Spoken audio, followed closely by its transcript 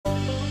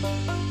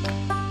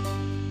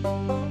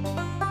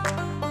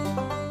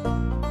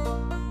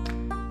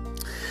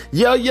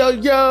Yo, yo,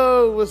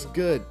 yo, what's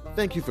good?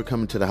 Thank you for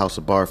coming to the House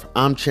of B.A.R.F.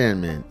 I'm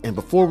Chanman, and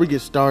before we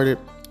get started,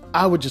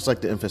 I would just like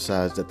to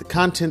emphasize that the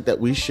content that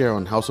we share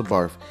on House of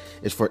B.A.R.F.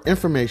 is for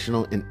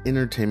informational and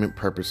entertainment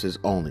purposes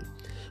only.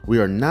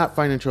 We are not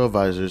financial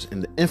advisors,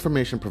 and the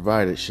information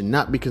provided should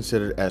not be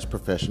considered as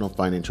professional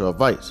financial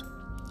advice.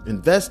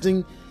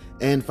 Investing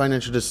and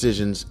financial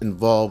decisions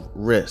involve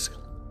risk.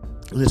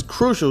 It is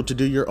crucial to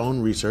do your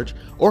own research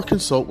or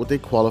consult with a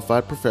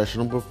qualified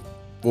professional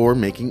before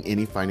making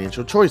any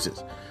financial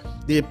choices.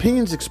 The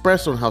opinions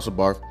expressed on House of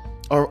B.A.R.F.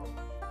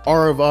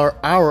 are of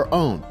our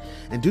own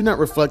and do not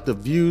reflect the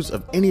views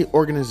of any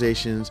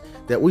organizations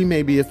that we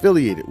may be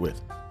affiliated with.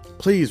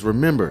 Please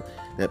remember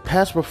that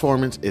past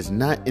performance is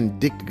not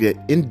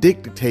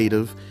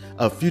indicative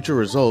of future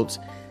results,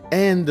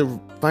 and the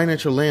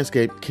financial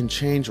landscape can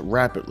change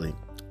rapidly.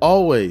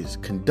 Always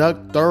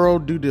conduct thorough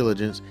due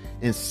diligence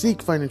and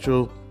seek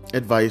financial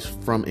advice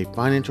from a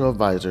financial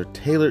advisor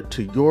tailored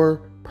to your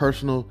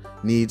personal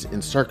needs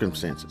and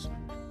circumstances.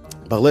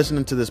 By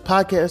listening to this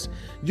podcast,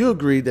 you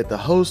agree that the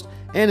host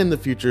and in the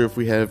future, if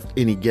we have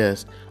any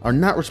guests, are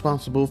not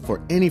responsible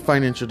for any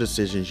financial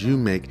decisions you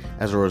make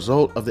as a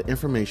result of the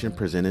information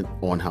presented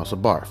on House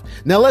of B.A.R.F.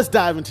 Now let's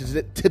dive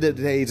into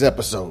today's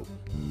episode.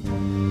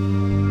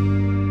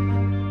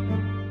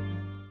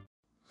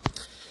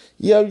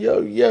 Yo, yo,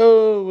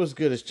 yo, what's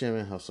good? It's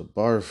Chairman House of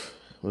B.A.R.F.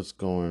 What's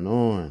going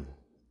on?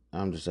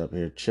 I'm just up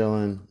here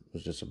chilling.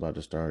 Was just about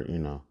to start,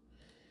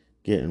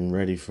 getting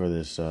ready for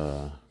this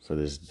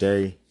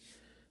day.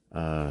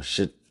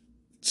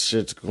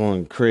 Shit's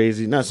going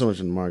crazy. Not so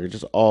much in the market,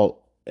 just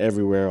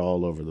everywhere,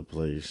 all over the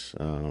place.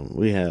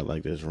 We had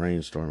like this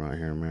rainstorm out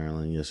here in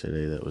Maryland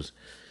yesterday that was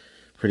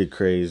pretty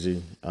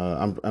crazy.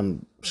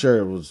 I'm sure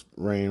it was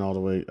rain all the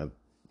way.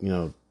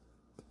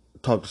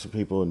 Talked to some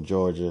people in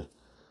Georgia.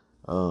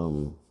 I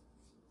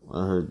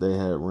heard they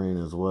had rain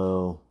as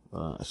well.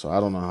 So I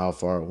don't know how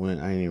far it went.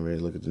 I ain't even ready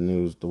to look at the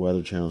news, the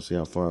Weather Channel, see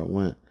how far it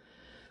went.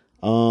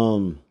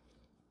 So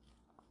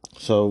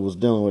was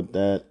dealing with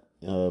that.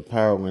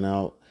 Power went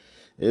out.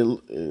 It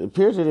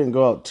appears it didn't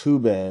go out too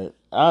bad.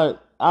 I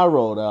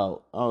rolled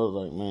out. I was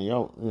like, man,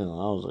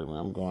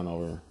 I'm going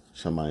over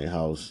somebody's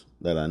house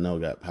that I know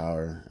got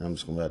power. I'm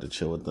just gonna have to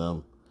chill with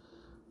them.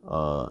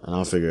 And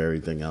I'll figure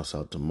everything else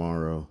out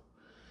tomorrow.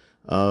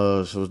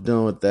 So I was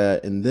dealing with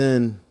that, and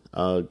then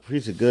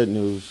piece of good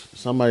news.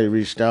 Somebody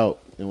reached out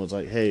and was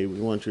like, "Hey,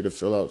 we want you to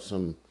fill out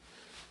some.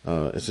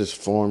 It's this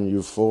Form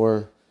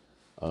U4.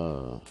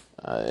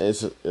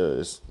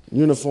 It's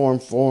Uniform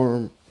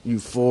Form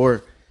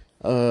U4.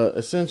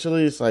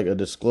 Essentially, it's like a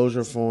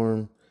disclosure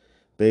form.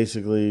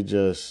 Basically,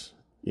 just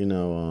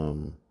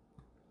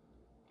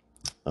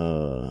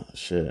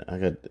shit. I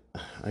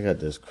got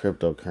this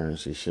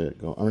cryptocurrency shit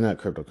going. I mean, not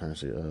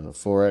cryptocurrency.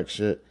 Forex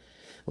shit.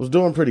 I was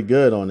doing pretty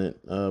good on it,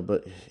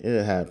 but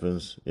it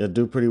happens. You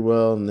do pretty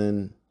well and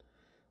then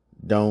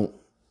don't,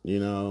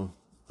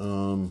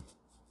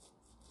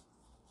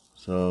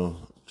 So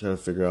try to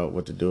figure out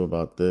what to do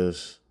about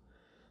this.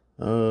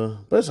 But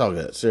it's all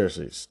good.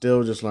 Seriously,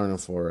 still just learning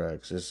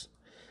Forex.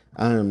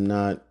 I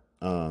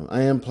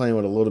am playing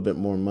with a little bit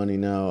more money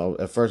now.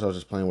 At first I was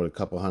just playing with a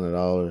couple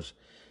 $100.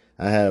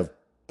 I have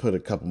put a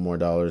couple more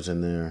dollars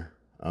in there.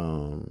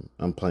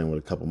 I'm playing with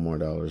a couple more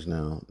dollars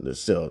now.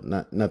 It's still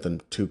nothing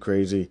too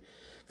crazy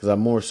because I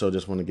more so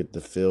just want to get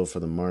the feel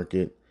for the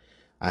market.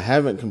 I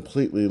haven't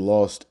completely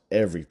lost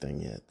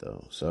everything yet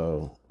though.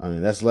 So,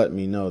 that's letting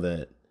me know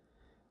that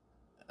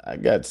I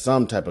got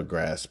some type of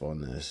grasp on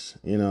this,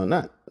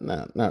 not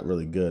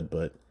really good,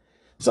 but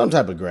some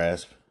type of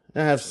grasp.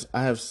 I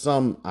have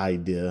some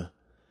idea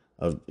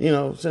of,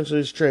 essentially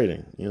it's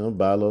trading,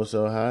 buy low,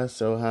 sell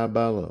high,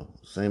 buy low,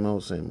 same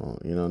old,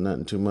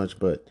 nothing too much,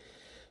 but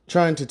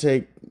trying to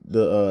take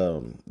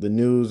the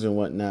news and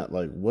whatnot,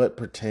 like what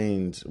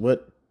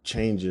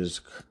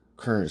changes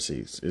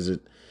currencies? Is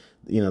it,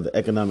 the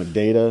economic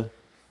data?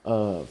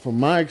 From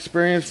my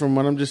experience, from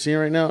what I'm just seeing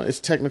right now,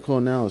 it's technical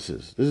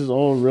analysis. This is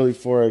all really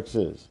Forex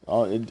is.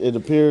 It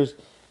appears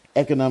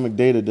economic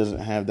data doesn't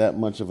have that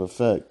much of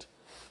effect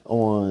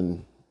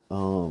on,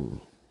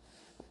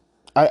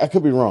 I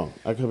could be wrong.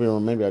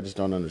 Maybe I just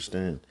don't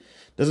understand.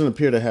 Doesn't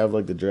appear to have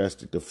like the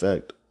drastic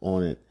effect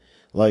on it.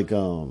 Like,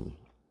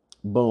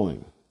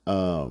 Boeing,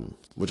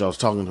 which I was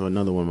talking to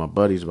another one of my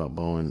buddies about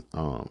Boeing,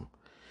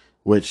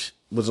 which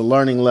was a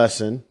learning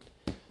lesson.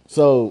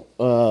 So,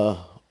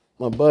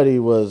 my buddy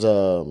was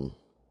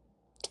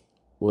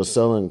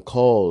selling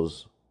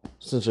calls,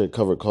 essentially a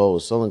covered call,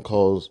 was selling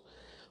calls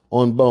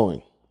on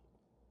Boeing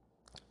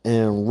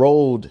and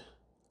rolled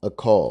a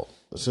call,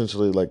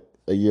 essentially like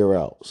a year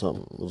out,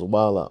 something. It was a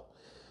while out.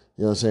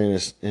 You know what I'm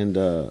saying?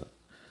 And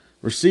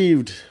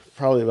received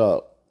probably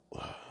about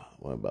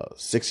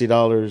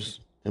 $60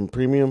 in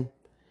premium.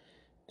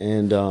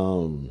 And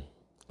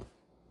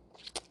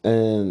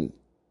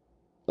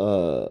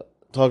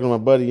talking to my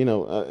buddy,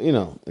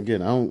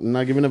 again, I'm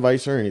not giving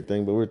advice or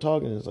anything, but we're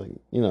talking. It's like,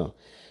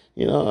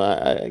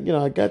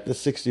 I got the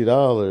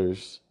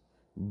 $60,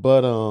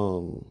 but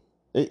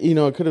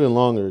it could have been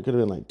longer. It could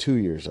have been like 2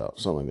 years out,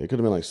 something like that. It could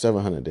have been like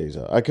 700 days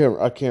out. I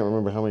can't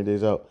remember how many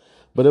days out,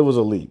 but it was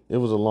a leap. It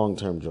was a long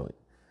term joint,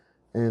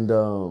 and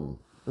I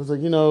was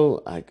like,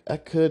 I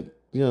could,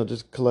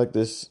 just collect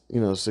this,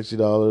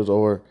 $60,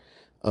 or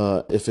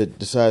if it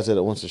decides that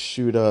it wants to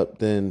shoot up,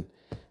 then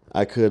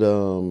I could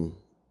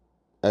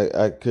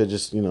I could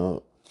just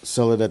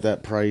sell it at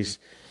that price,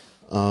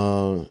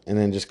 and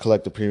then just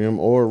collect the premium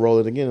or roll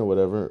it again or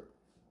whatever.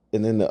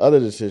 And then the other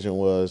decision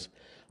was,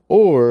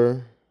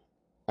 or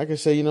I could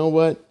say, you know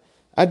what,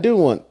 I do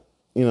want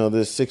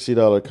this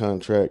 $60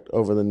 contract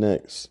over the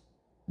next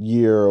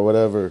year or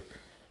whatever,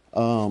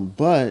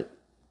 but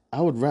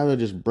I would rather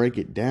just break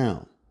it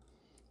down.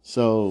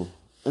 So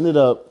ended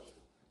up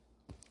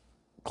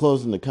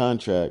closing the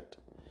contract,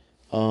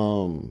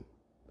 and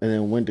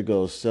then went to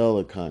go sell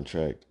a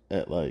contract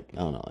at like, I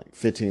don't know, like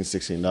 $15,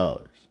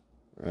 $16,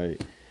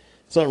 right?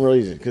 Something really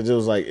easy, because it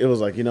was like,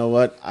 you know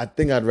what? I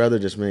think I'd rather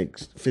just make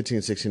 $15,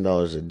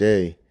 $16 a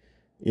day,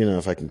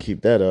 if I can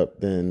keep that up,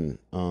 than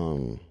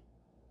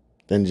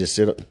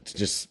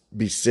just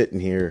be sitting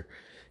here,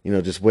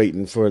 just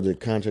waiting for the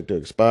contract to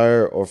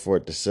expire or for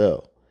it to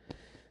sell.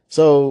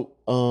 So,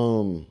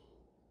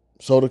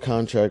 sold a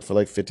contract for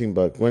like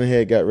 $15. Went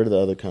ahead, got rid of the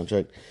other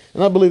contract,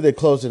 and I believe they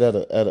closed it at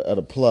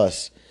a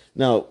plus.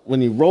 Now,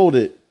 when you rolled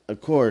it,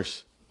 of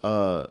course,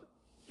 the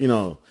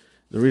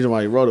reason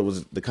why you rolled it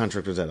was the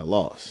contract was at a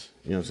loss.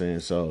 You know what I'm saying?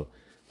 So,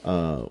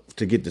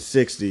 to get to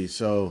 60,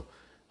 so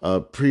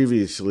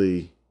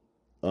previously,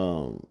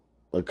 a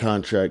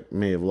contract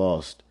may have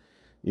lost,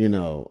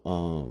 $30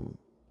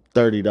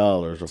 or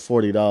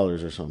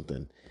 $40 or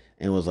something,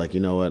 and was like, you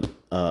know what,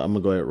 I'm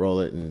gonna go ahead and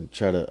roll it and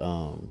try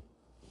to.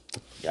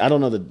 I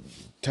don't know the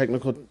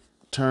technical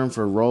term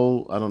for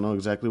roll. I don't know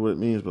exactly what it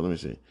means, but let me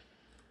see.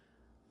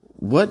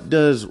 What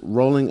does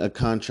rolling a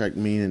contract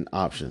mean in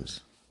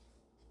options?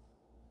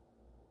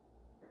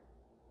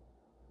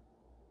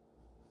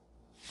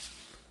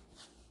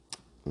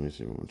 Let me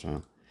see one more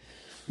time.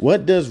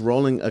 What does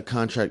rolling a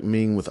contract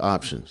mean with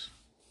options?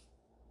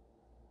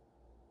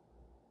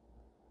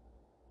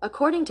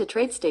 According to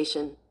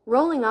TradeStation,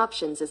 rolling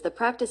options is the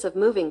practice of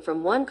moving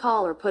from one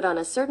call or put on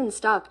a certain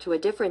stock to a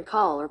different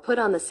call or put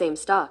on the same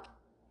stock.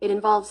 It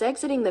involves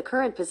exiting the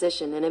current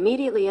position and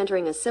immediately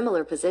entering a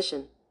similar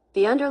position.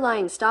 The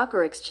underlying stock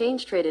or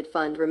exchange traded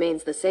fund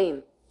remains the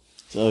same.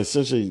 So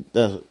essentially,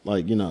 that's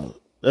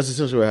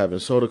essentially what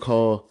happened. So the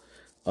call,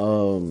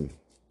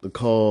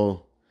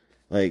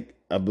 like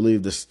I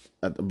believe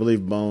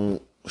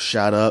Bone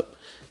shot up,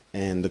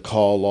 and the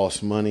call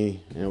lost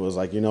money, and it was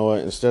like, you know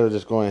what? Instead of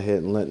just going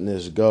ahead and letting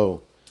this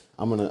go,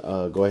 I'm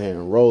gonna go ahead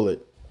and roll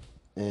it,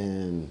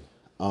 and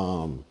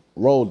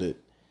rolled it.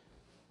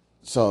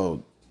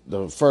 So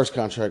the first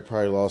contract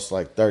probably lost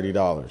like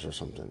 $30 or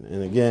something,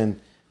 and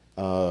again,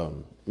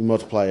 you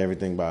multiply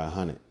everything by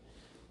 100.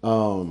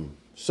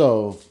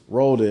 So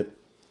rolled it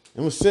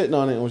and was sitting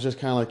on it and was just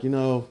kind of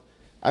like,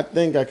 I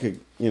think I could,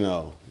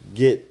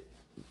 get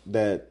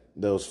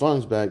those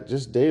funds back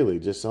just daily,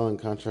 just selling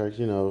contracts,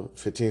 $15,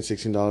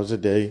 $16 a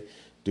day.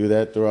 Do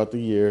that throughout the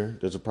year.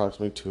 There's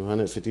approximately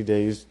 250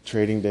 days,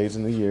 trading days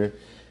in the year.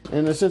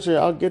 And essentially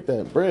I'll get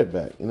that bread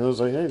back. And it was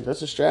like, hey,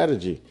 that's a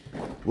strategy.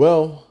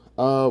 Well,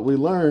 we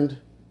learned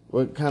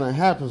what kind of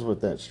happens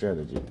with that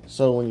strategy.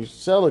 So when you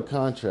sell a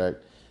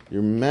contract,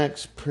 your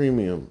max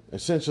premium,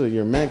 essentially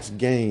your max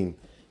gain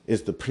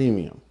is the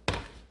premium.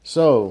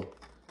 So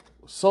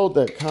sold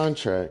that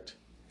contract,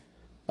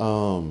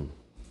 $15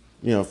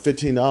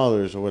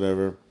 or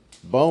whatever.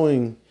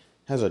 Boeing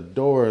has a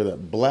door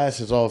that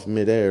blasts off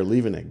midair,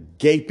 leaving a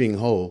gaping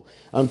hole.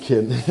 I'm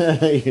kidding.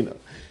 I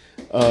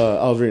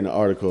was reading an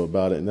article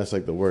about it, and that's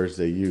like the words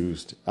they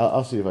used.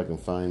 I'll see if I can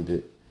find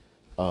it.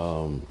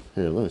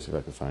 Here, let me see if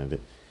I can find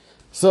it.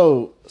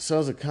 So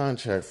sells a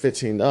contract,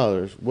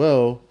 $15.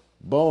 Well,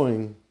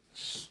 Boeing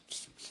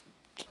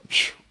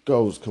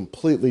goes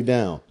completely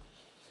down.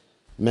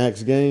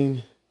 Max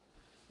gain,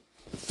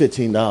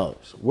 $15.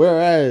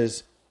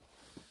 Whereas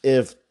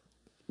if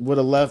would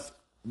have left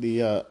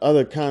the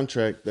other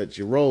contract that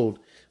you rolled,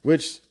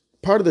 which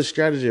part of the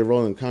strategy of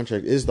rolling the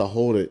contract is to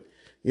hold it,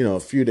 a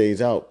few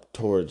days out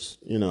towards,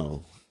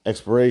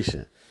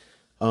 expiration.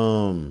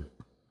 And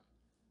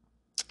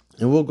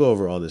we'll go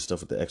over all this stuff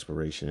with the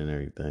expiration and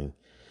everything.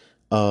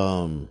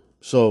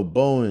 So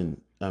Boeing,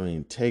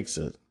 takes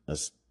a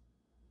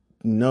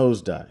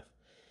nosedive,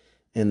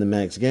 and the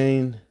max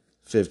gain,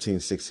 $15,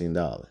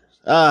 $16.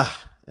 I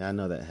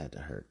know that had to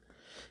hurt,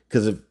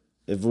 because if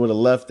it would have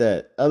left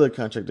that other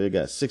contract they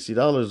got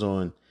 $60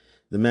 on,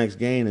 the max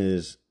gain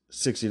is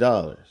 $60. You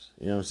know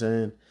what I'm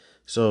saying?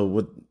 So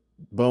with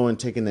Boeing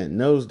taking that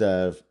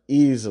nosedive,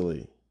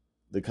 easily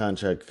the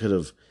contract could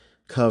have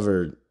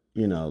covered,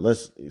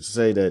 let's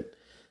say that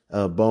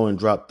Boeing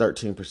dropped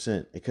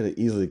 13%. It could have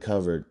easily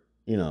covered,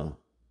 a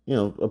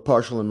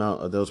partial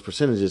amount of those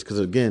percentages, because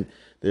again,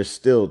 there's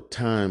still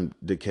time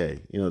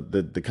decay.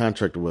 The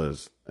contract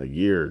was a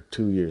year,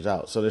 2 years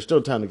out, so there's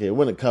still time decay. It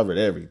wouldn't have covered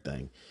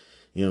everything.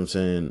 You know what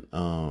I'm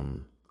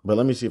saying? But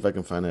let me see if I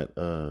can find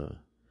that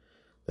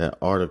that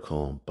article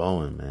on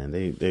Boeing, man.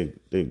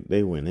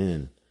 They went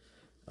in.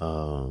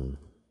 Let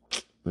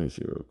me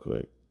see real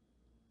quick.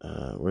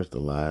 Where's the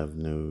live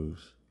news?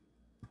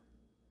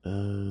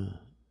 What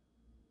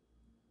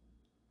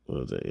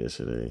was that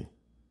yesterday?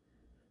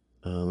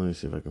 Let me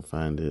see if I can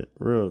find it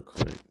real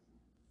quick.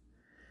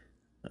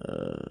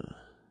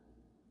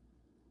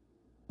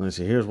 Let's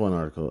see. Here's one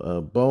article.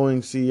 Boeing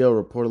CEO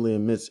reportedly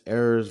admits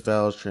errors,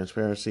 vows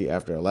transparency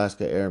after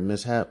Alaska Air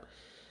mishap.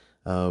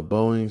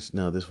 Boeing's...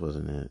 No, this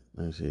wasn't it.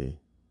 Let me see.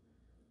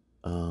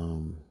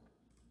 When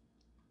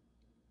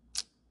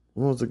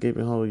was the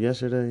gaping hole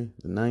yesterday?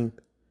 The 9th?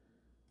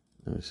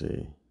 Let me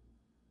see.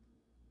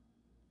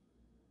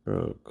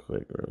 Real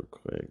quick.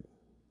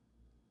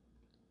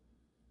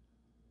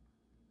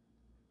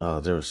 Oh,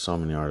 there were so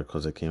many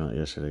articles that came out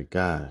yesterday.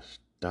 Gosh,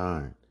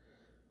 darn.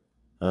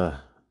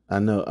 I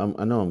know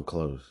I'm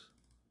close.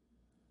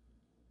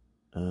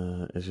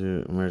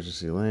 Issue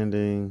emergency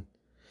landing.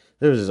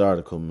 There was this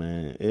article,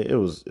 man. It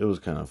was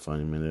kind of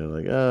funny, man. They were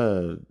like,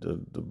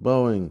 the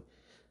Boeing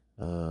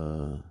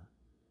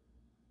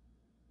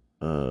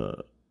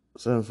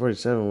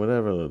 747,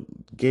 whatever,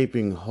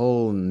 gaping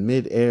hole in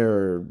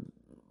midair,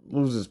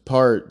 loses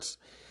parts.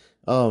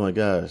 Oh my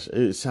gosh,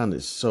 it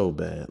sounded so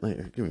bad.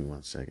 Like, give me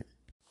 1 second.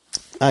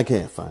 I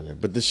can't find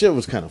it, but the shit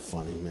was kind of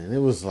funny, man. It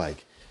was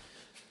like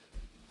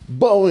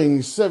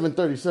Boeing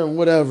 737,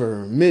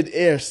 whatever,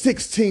 midair,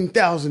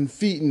 16,000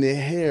 feet in the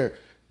air,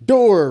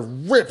 door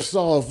rips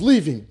off,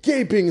 leaving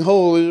gaping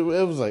hole.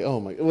 It was like, oh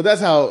my. Well, that's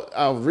how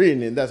I was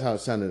reading it. That's how it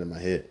sounded in my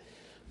head.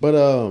 But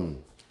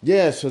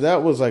yeah. So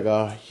that was like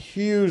a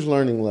huge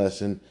learning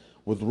lesson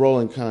with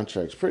rolling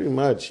contracts. Pretty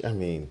much, I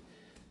mean,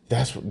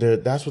 that's what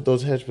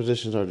those hedge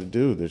positions are to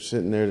do. They're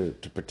sitting there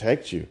to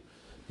protect you.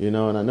 And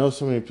I know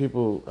so many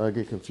people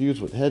get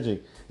confused with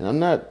hedging, and I'm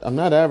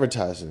not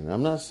advertising.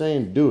 I'm not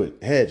saying do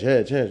it. Hedge.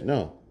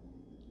 No.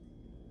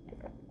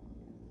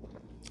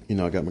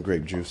 I got my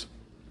grape juice.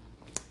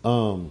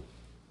 I'm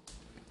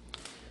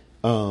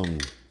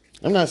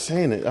not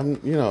saying it. I'm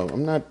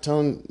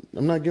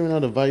not giving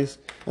out advice.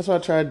 That's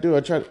what I try to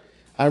do.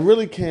 I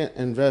really can't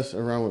invest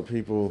around with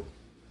people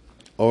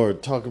or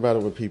talk about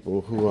it with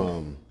people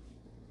who,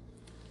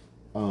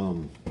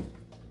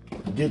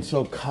 get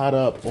so caught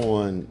up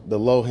on the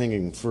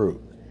low-hanging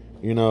fruit.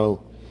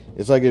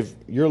 It's like if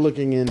you're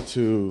looking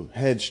into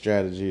hedge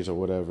strategies or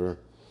whatever,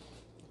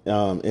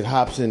 it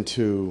hops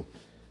into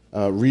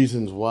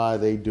reasons why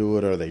they do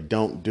it or they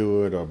don't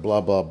do it or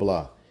blah, blah,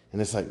 blah.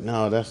 And it's like,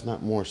 no, that's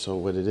not more so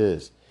what it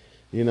is.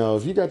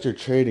 If you got your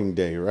trading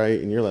day, right,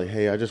 and you're like,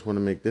 hey, I just want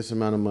to make this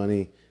amount of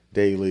money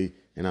daily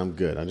and I'm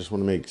good. I just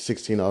want to make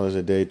 $16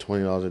 a day,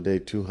 $20 a day,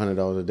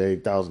 $200 a day,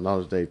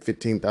 $1,000 a day,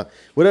 $15,000,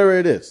 whatever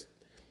it is.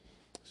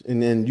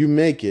 And then you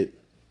make it.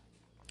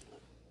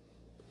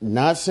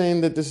 Not saying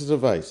that this is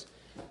advice.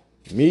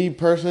 Me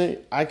personally,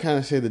 I kind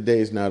of say the day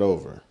is not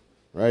over,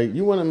 right?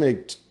 You want to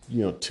make,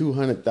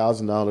 $200,000,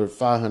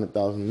 $500,000,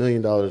 $1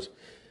 million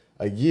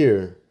a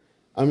year.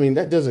 I mean,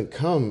 that doesn't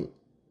come,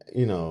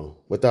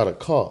 without a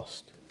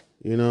cost.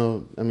 I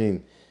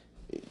mean,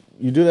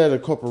 you do that at a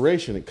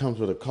corporation, it comes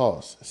with a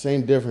cost.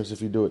 Same difference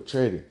if you do it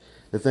trading.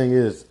 The thing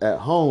is, at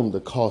home, the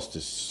cost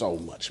is so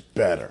much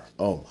better.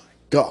 Oh my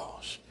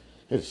gosh.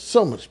 It's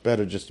so much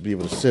better just to be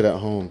able to sit at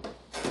home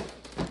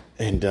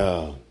and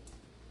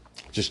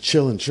just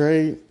chill and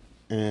trade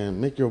and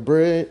make your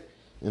bread.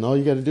 And all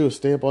you got to do is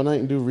stay up all night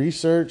and do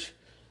research.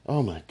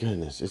 Oh my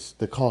goodness.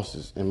 The cost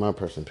is, in my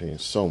personal opinion,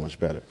 so much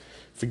better.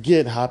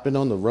 Forget hopping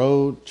on the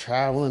road,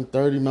 traveling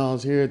 30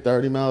 miles here,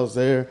 30 miles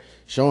there,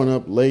 showing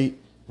up late,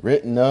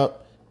 written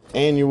up,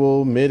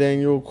 annual,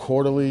 mid-annual,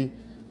 quarterly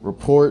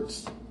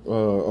reports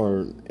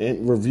or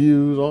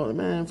reviews.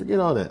 Man, forget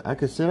all that. I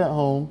could sit at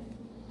home,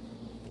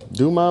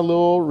 do my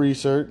little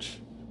research,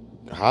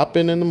 hop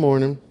in the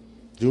morning,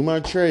 do my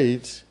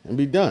trades, and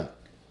be done.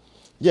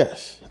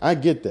 Yes, I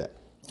get that.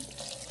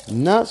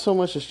 Not so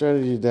much a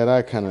strategy that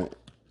I kind of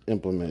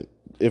implement.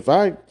 If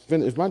my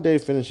day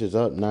finishes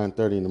up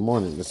 9:30 in the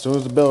morning, as soon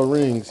as the bell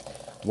rings,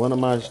 one of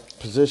my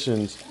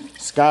positions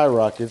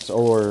skyrockets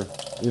or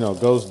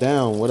goes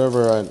down,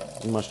 whatever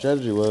my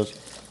strategy was,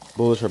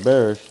 bullish or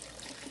bearish.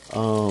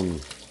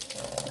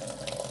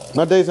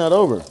 My day's not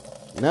over.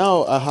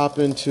 Now I hop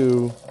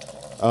into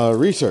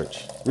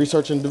research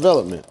and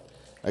development.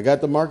 I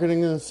got the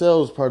marketing and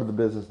sales part of the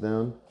business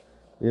down.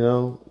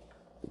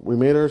 We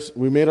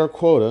made our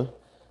quota.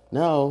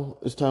 Now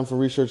it's time for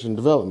research and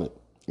development,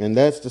 and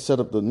that's to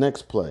set up the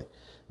next play.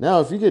 Now,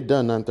 if you get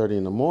done 9:30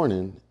 in the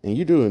morning and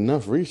you do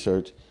enough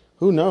research,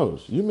 who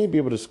knows? You may be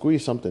able to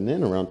squeeze something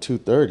in around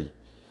 2:30.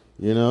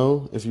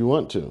 If you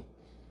want to.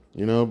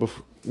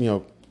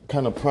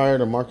 Kind of prior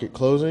to market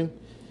closing.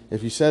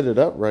 If you set it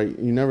up right,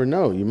 you never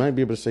know. You might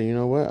be able to say, you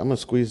know what, I'm going to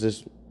squeeze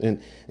this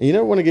in. And you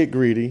never want to get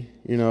greedy.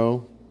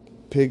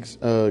 Pigs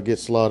get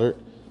slaughtered.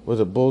 Was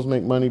it bulls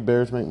make money,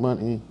 bears make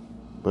money,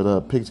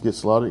 but pigs get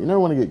slaughtered? You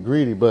never want to get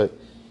greedy, but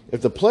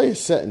if the play is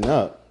setting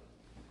up,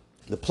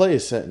 the play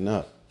is setting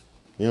up.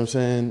 You know what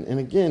I'm saying? And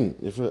again,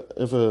 if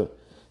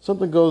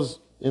something goes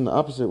in the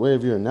opposite way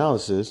of your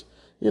analysis,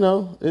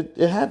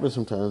 it happens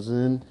sometimes.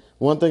 And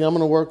one thing I'm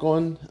going to work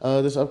on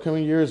this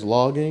upcoming year is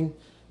logging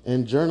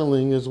and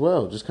journaling as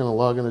well. Just kind of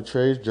logging the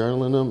trades,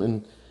 journaling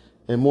them,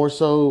 and more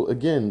so,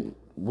 again,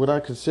 what I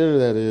consider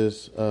that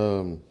is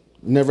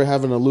never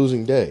having a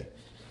losing day.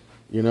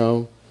 You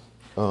know,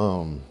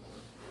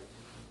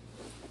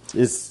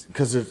 it's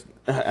because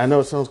I know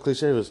it sounds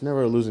cliche, but it's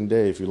never a losing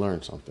day if you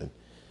learn something.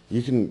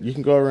 You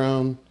can go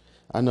around,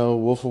 I know,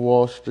 Wolf of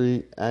Wall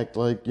Street, act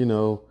like,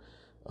 you're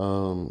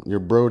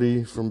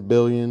Brody from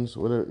Billions,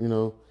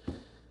 whatever,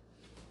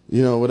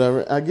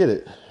 whatever. I get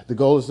it. The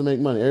goal is to make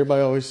money.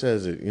 Everybody always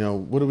says it.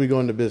 What are we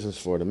going to business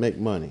for? To make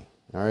money.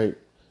 All right.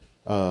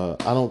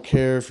 I don't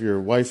care if your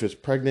wife is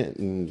pregnant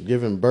and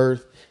giving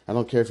birth. I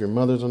don't care if your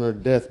mother's on her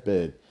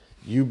deathbed.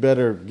 You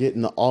better get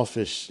in the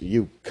office,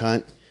 you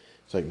cunt.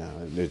 It's like, no,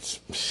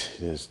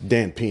 it's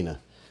Dan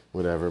Pena,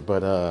 whatever.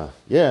 But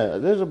yeah,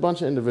 there's a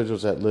bunch of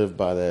individuals that live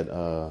by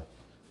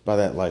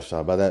that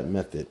lifestyle, by that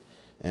method.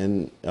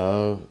 And,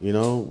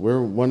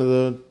 we're one of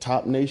the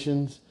top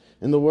nations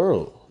in the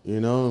world,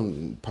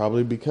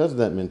 probably because of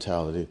that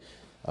mentality.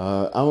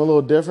 I'm a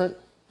little different.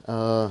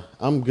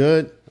 I'm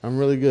good. I'm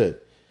really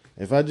good.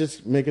 If I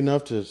just make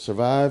enough to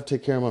survive,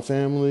 take care of my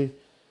family,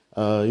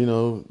 do a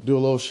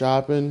little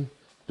shopping,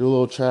 do a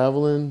little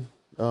traveling,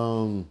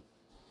 you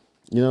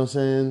know what I'm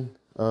saying?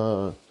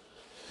 I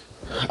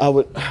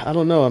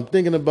don't know. I'm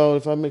thinking about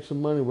if I make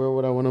some money, where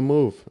would I want to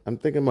move? I'm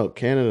thinking about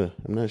Canada.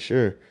 I'm not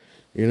sure.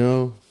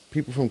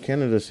 People from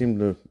Canada seem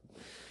to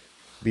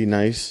be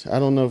nice. I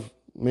don't know if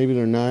maybe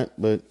they're not,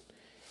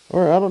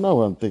 or I don't know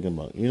what I'm thinking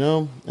about,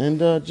 and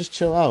just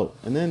chill out.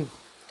 And then,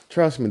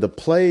 trust me, the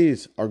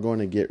plays are going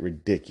to get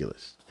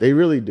ridiculous. They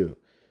really do.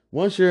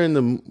 Once you're in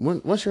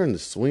the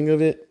swing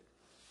of it,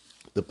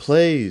 the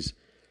plays,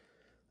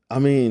 I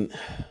mean,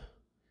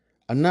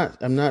 I'm not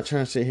trying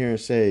to sit here and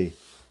say,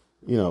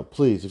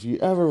 please, if you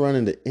ever run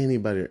into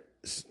anybody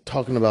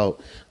talking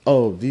about,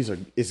 oh,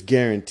 it's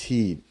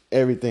guaranteed.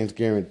 Everything's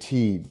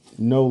guaranteed.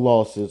 No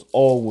losses,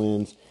 all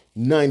wins,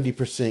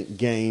 90%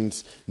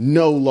 gains,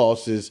 no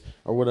losses,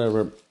 or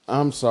whatever.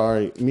 I'm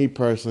sorry. Me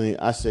personally,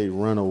 I say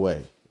run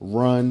away.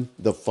 Run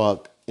the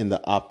fuck in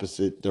the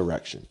opposite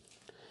direction.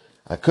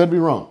 I could be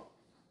wrong.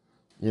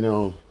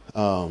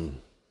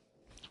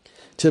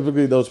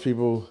 Typically those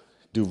people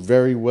do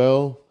very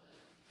well,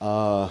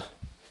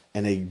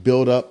 and they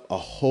build up a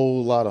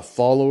whole lot of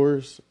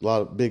followers, a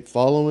lot of big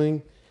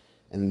following,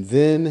 and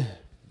then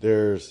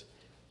there's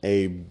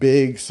a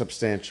big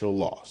substantial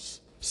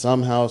loss.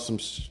 Somehow, some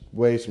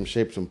way, some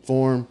shape, some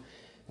form,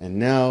 and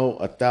now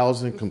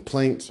 1,000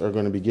 complaints are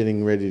going to be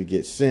getting ready to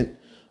get sent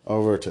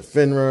over to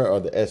FINRA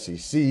or the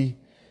SEC,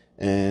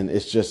 and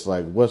it's just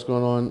like, what's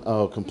going on?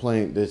 Oh,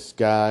 complaint. This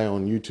guy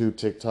on YouTube,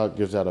 TikTok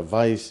gives out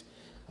advice,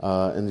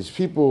 and these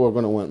people are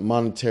going to want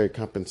monetary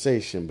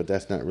compensation, but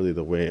that's not really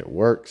the way it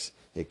works.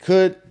 It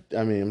could.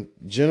 I mean,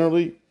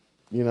 generally,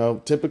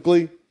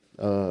 typically,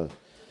 that's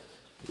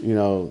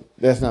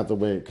not the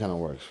way it kind of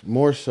works.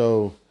 More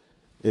so,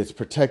 it's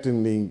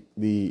protecting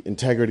the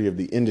integrity of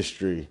the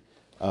industry.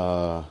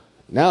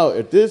 Now,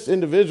 if this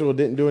individual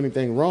didn't do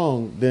anything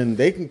wrong, then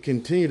they can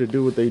continue to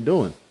do what they're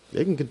doing.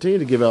 They can continue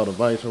to give out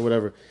advice or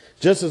whatever,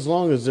 just as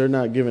long as they're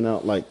not giving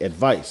out like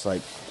advice,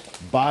 like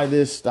buy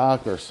this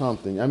stock or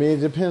something. I mean,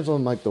 it depends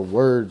on like the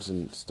words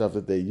and stuff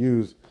that they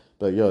use.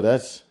 But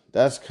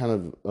that's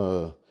kind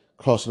of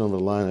crossing over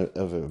the line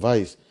of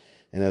advice.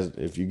 And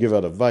if you give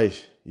out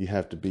advice, you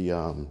have to be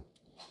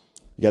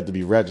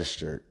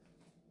registered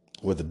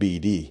with a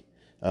BD,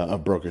 a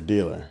broker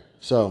dealer.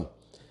 So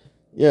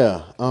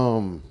yeah,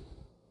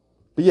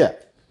 but yeah,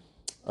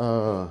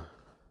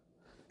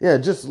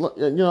 just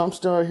I'm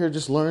still out here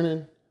just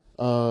learning.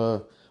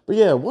 But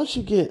yeah, once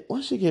you get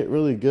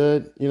really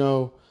good,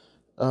 I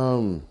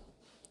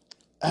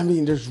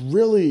mean, there's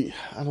really,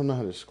 I don't know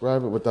how to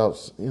describe it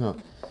without,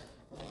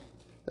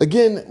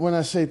 again, when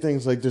I say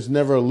things like there's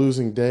never a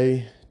losing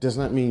day, does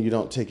not mean you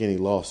don't take any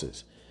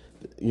losses.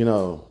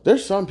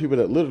 There's some people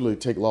that literally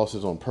take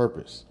losses on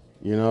purpose.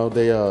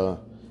 They,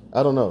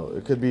 I don't know,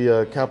 it could be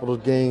a capital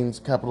gains,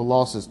 capital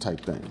losses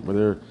type thing where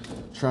they're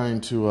trying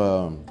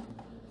to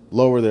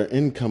lower their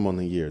income on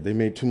the year. They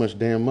made too much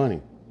damn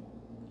money.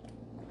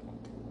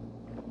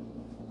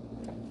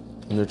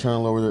 And they're trying to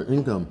lower their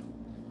income.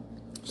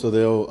 So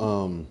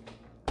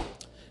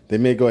they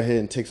may go ahead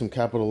and take some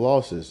capital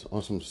losses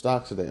on some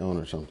stocks that they own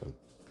or something.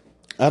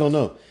 I don't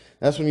know.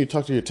 That's when you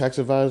talk to your tax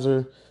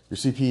advisor, your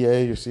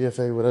CPA, your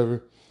CFA,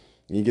 whatever,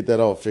 and you get that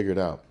all figured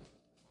out.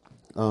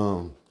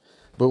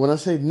 But when I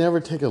say never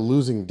take a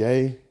losing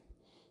day,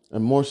 it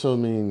more so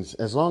means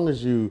as long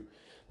as you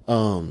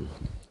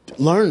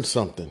learn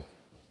something.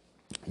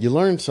 You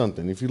learn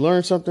something. If you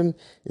learn something,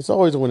 it's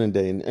always a winning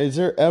day. And is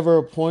there ever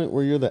a point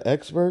where you're the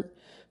expert?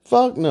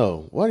 Fuck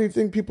no. Why do you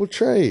think people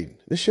trade?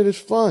 This shit is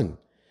fun.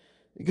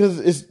 Because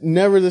it's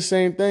never the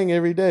same thing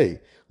every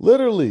day.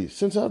 Literally,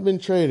 since I've been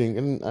trading,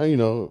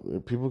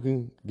 and people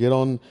can get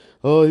on,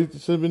 oh,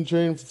 he's been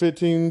trading for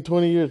 15,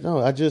 20 years.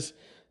 No,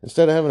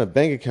 instead of having a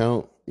bank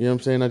account,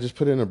 I just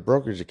put it in a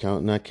brokerage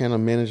account and I kind of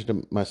manage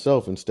it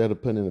myself instead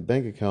of putting in a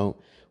bank account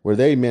where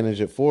they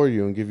manage it for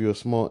you and give you a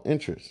small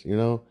interest,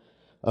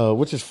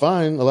 which is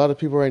fine. A lot of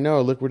people right now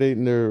are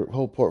liquidating their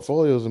whole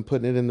portfolios and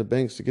putting it in the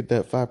banks to get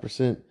that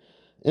 5%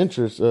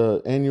 interest,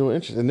 annual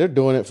interest. And they're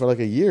doing it for like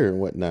a year and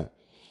whatnot.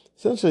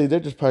 Essentially, they're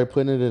just probably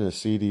putting it in a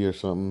CD or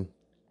something,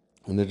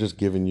 and they're just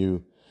giving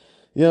you,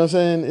 you know what I'm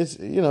saying? It's,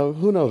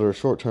 who knows, or a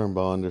short-term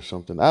bond or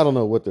something. I don't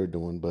know what they're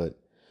doing, but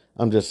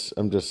I'm just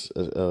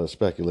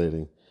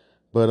speculating.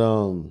 But,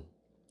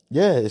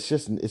 yeah,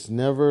 it's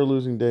never a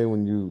losing day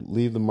when you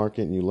leave the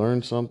market and you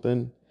learn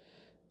something.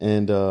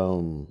 And,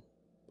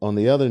 on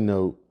the other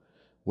note,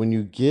 when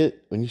you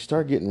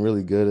start getting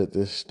really good at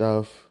this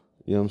stuff,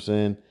 you know what I'm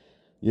saying?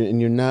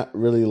 You're not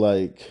really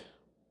like,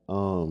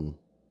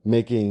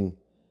 making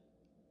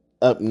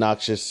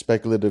obnoxious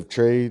speculative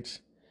trades.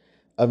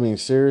 I mean,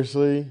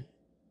 seriously,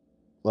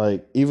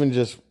 like even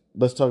just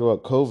let's talk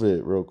about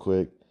COVID real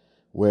quick,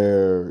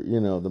 where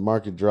the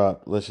market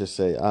dropped. Let's just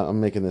say I'm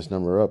making this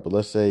number up, but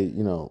let's say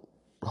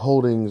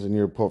holdings in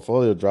your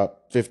portfolio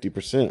dropped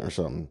 50% or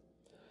something.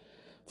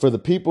 For the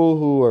people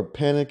who are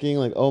panicking,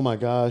 like, oh my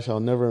gosh, I'll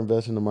never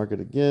invest in the market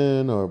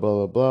again, or blah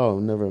blah blah, I'll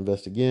never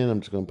invest again.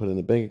 I'm just going to put it in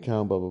a bank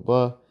account, blah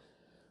blah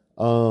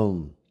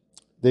blah.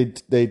 They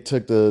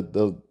took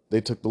the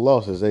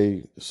losses.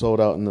 They sold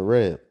out in the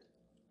red.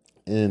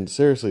 And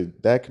seriously,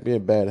 that could be a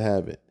bad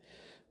habit.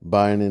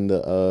 Buying in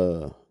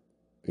the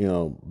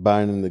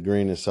buying in the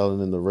green and selling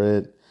in the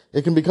red.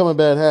 It can become a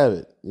bad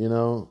habit.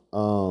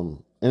 And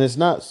it's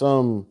not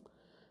some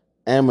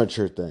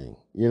amateur thing.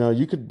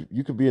 You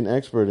could be an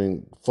expert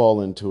and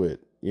fall into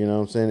it. You know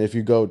what I'm saying? If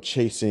you go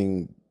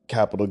chasing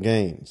capital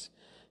gains,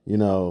 you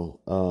know,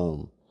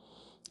 I'm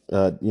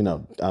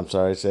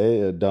sorry to say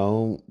it,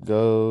 don't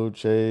go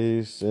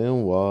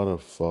chasing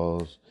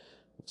waterfalls.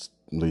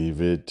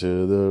 Leave it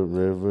to the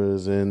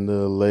rivers and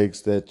the lakes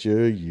that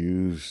you're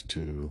used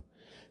to.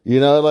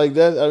 Like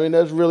that. I mean,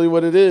 that's really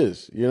what it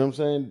is. You know what I'm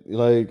saying?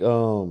 Like,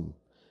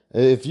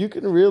 if you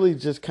can really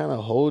just kind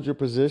of hold your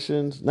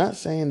positions, not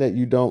saying that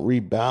you don't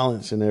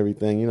rebalance and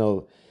everything,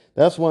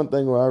 that's one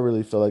thing where I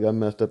really feel like I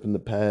messed up in the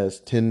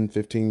past 10,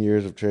 15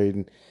 years of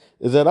trading,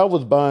 is that I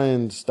was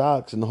buying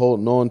stocks and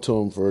holding on to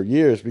them for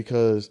years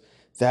because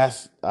I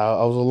was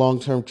a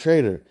long-term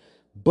trader.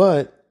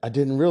 But I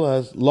didn't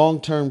realize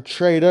long-term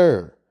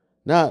trader,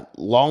 not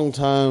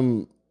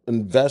long-time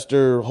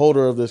investor,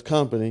 holder of this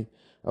company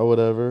or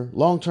whatever.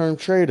 Long-term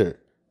trader,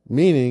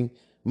 meaning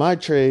my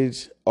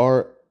trades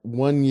are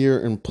 1 year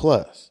and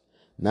plus.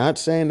 Not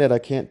saying that I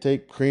can't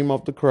take cream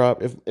off the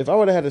crop. If I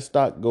would have had a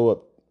stock go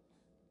up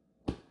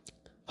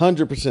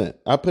 100%,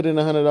 I put in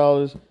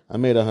 $100, I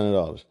made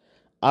 $100.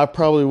 I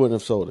probably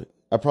wouldn't have sold it.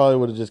 I probably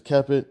would have just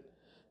kept it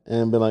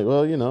and been like,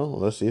 well,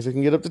 let's see if it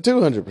can get up to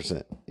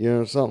 200%,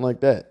 something like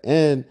that.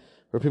 And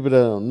for people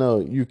that don't know,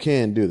 you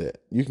can do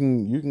that. You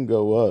can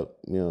go up,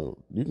 you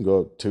can go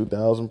up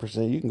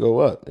 2,000%. You can go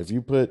up. If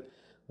you put,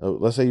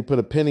 let's say you put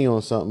a penny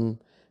on something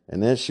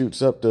and that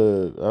shoots up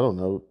to, I don't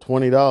know,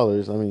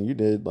 $20. I mean, you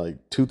did like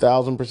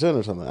 2,000%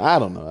 or something. I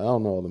don't know. I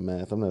don't know all the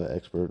math. I'm not an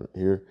expert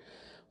here,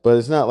 but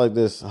it's not like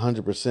this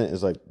 100%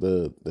 is like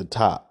the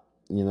top,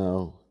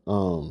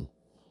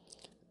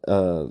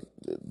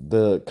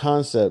 the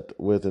concept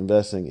with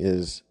investing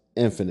is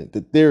infinite.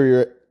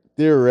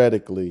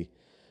 Theoretically,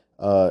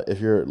 if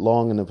you're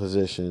long in a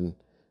position,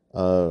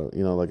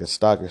 like a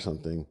stock or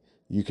something,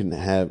 you can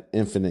have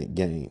infinite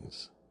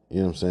gains.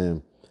 You know what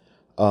I'm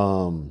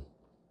saying?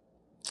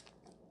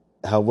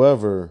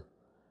 However,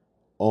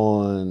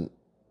 on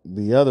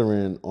the other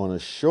end, on a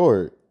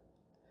short,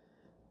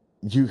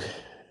 you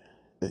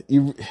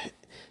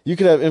you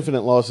could have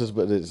infinite losses,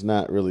 but it's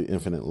not really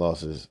infinite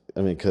losses.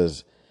 I mean,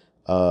 because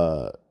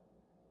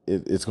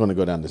it's going to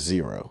go down to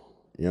zero.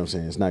 You know what I'm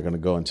saying? It's not going to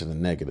go into the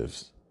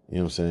negatives. You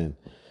know what I'm saying?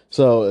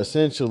 So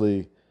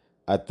essentially,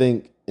 I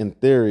think in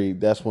theory,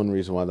 that's one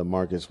reason why the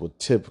markets will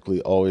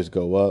typically always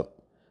go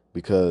up,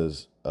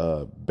 because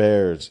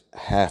bears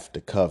have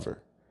to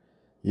cover.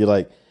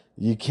 You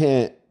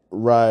can't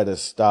ride a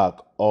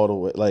stock all the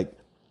way,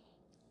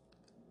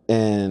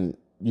 and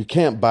you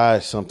can't buy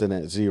something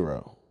at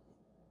zero.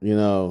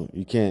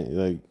 You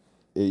can't,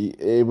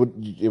 it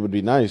would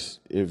be nice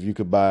if you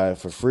could buy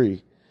for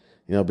free,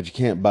 but you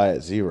can't buy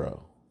at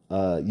zero.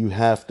 You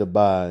have to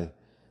buy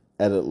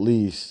at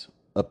least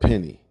a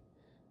penny.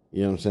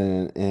 You know what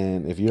I'm saying?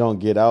 And if you don't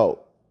get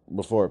out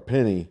before a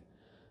penny,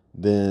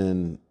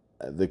 then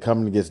the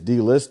company gets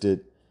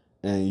delisted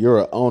and you're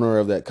an owner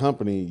of that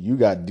company, you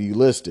got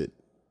delisted.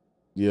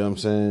 You know what I'm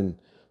saying?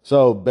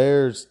 So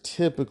bears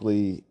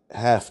typically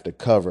have to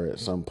cover at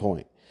some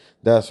point.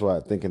 That's why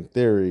I think in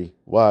theory,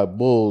 why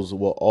bulls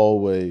will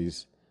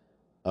always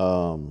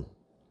be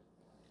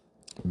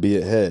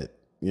ahead.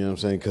 You know what I'm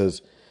saying?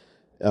 Because,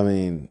 I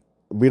mean,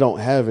 we don't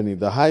have any.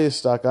 The highest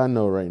stock I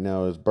know right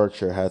now is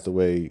Berkshire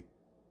Hathaway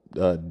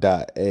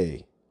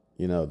 .A.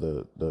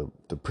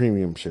 The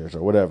premium shares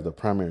or whatever, the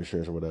primary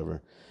shares or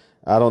whatever.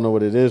 I don't know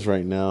what it is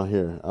right now.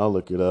 Here, I'll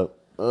look it up.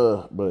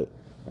 But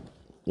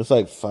it's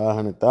like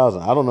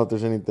 500,000. I don't know if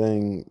there's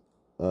anything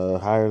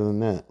higher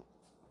than that.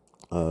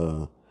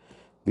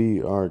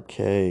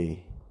 BRK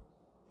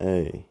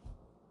Hey,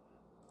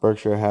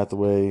 Berkshire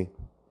Hathaway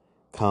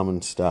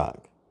common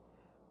stock.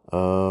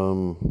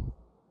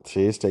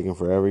 See, it's taking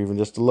forever even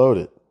just to load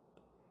it.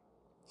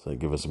 So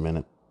give us a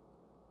minute.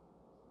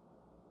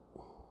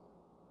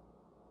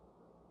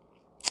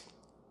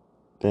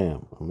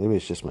 Damn, maybe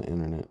it's just my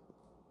internet.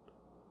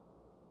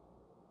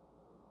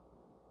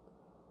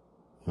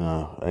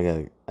 No,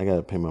 I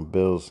gotta pay my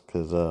bills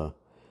because no,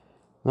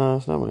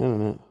 it's not my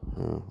internet.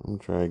 I'm gonna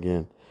try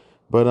again.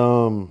 But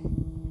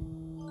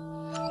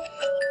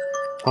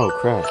oh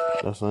crap,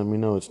 that's letting me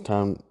know it's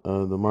time.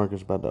 The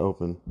market's about to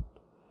open.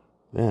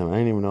 Damn, I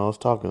didn't even know I was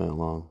talking that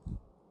long.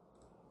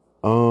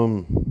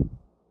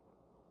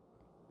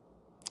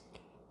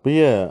 But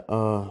yeah,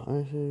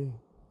 actually,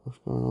 what's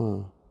going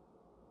on?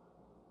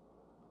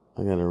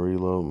 I gotta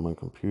reload my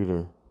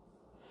computer.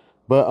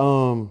 But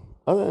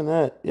other than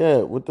that,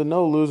 yeah, with the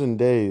no losing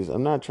days,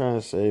 I'm not trying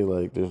to say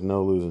like there's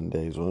no losing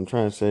days. What I'm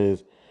trying to say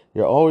is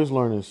you're always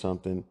learning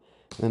something.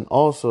 And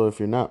also if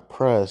you're not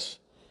pressed,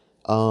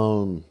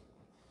 so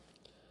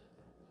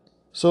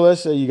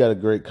let's say you got a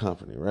great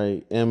company,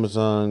 right?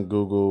 Amazon,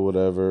 Google,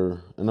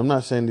 whatever. And I'm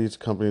not saying these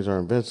companies are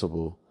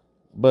invincible,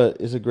 but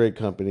it's a great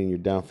company and you're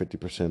down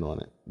 50% on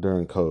it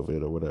during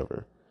COVID or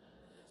whatever.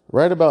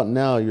 Right about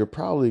now, you're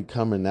probably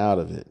coming out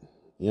of it.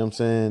 You know what I'm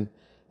saying?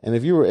 And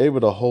if you were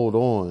able to hold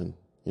on,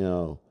 you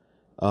know,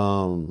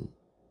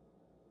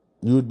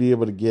 you would be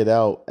able to get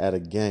out at a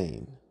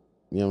gain.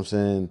 You know what I'm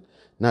saying?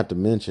 Not to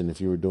mention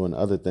if you were doing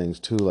other things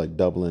too, like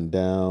doubling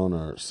down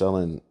or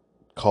selling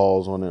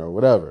calls on it or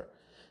whatever.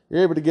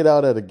 You're able to get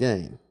out at a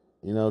gain.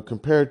 You know,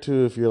 compared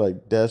to if you're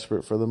like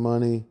desperate for the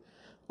money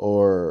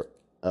or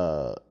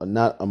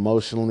not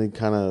emotionally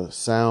kind of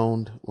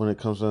sound when it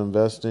comes to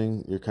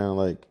investing, you're kind of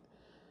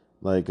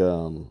like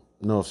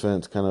no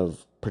offense, kind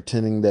of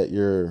pretending that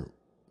you're,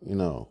 you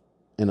know,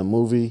 in a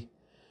movie,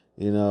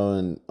 you know,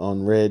 and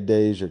on red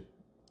days you're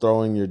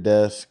throwing your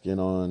desk,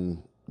 and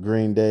on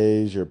green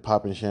days you're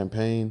popping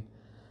champagne.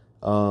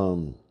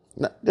 Don't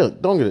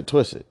get it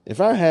twisted.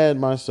 If I had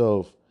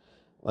myself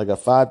like a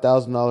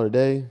 $5,000 a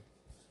day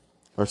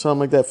or something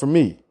like that for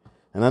me,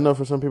 and I know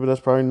for some people that's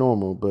probably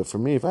normal, but for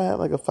me, if I had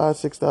like a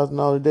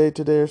 $6,000 a day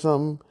today or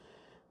something,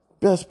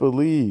 best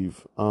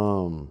believe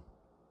I'm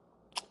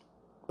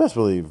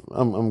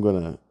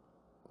gonna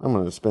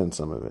spend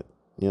some of it.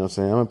 You know what I'm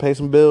saying? I'm gonna pay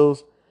some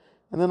bills,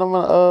 and then I'm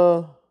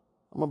gonna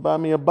buy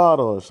me a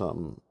bottle or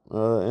something,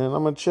 and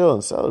I'm gonna chill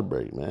and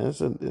celebrate, man. It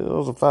was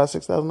a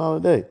 $6,000 a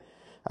day.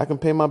 I can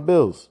pay my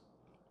bills.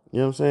 You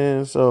know what I'm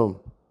saying?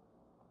 So,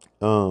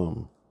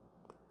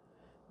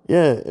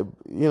 yeah,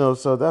 you know,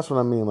 so that's what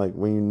I mean. Like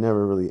when you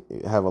never really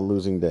have a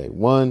losing day.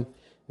 One,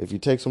 if you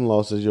take some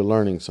losses, you're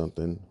learning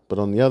something. But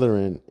on the other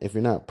end, if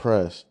you're not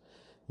pressed,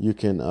 you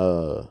can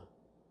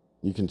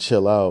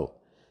chill out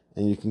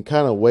and you can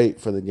kind of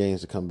wait for the gains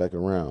to come back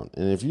around.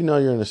 And if you know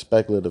you're in a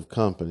speculative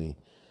company,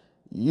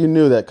 you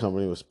knew that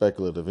company was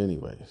speculative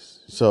anyways.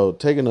 So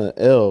taking an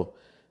L,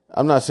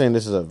 I'm not saying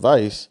this is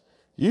advice.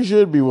 You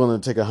should be willing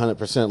to take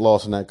 100%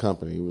 loss in that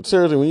company.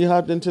 Seriously, when you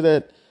hopped into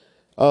that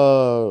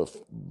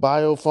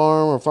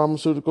biopharm or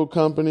pharmaceutical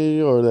company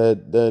or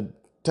that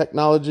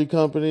technology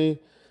company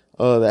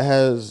that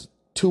has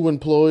 2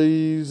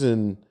 employees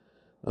and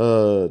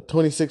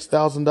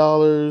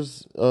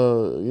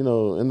 $26,000 you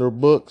know, in their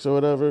books or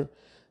whatever,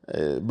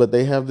 but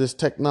they have this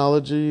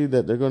technology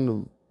that they're going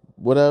to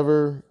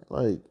whatever,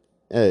 like,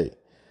 hey,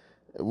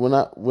 when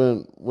I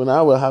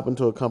would hop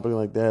into a company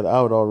like that,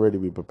 I would already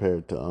be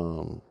prepared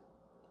to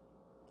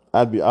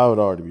I would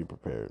already be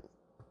prepared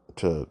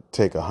to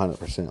take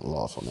 100%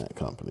 loss on that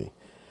company.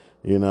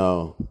 You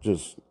know,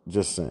 just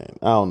saying.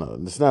 I don't know.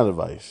 It's not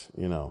advice,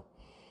 you know.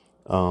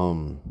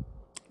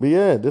 But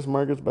yeah, this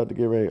market's about to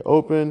get ready to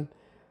open.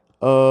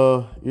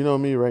 You know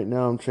me right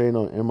now, I'm trading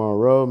on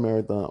MRO,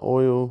 Marathon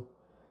Oil.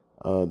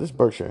 This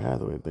Berkshire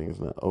Hathaway thing is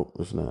not,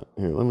 it's not.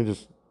 Here, let me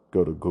just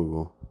go to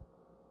Google.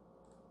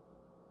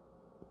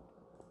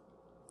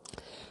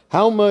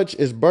 How much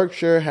is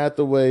Berkshire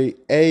Hathaway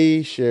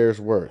A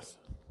shares worth?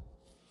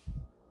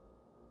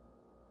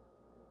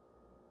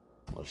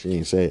 Well, she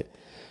didn't say it.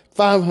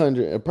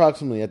 500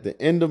 approximately at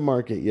the end of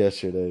market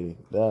yesterday.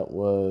 That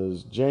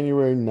was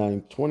January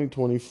 9th,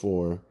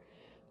 2024,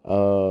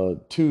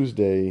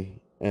 Tuesday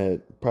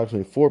at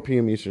approximately 4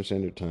 p.m. Eastern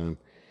Standard Time.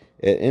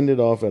 It ended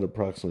off at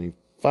approximately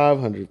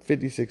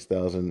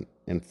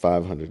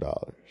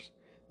 $556,500.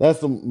 That's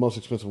the most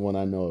expensive one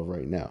I know of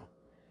right now.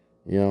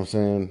 You know what I'm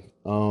saying?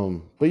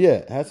 But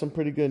yeah, had some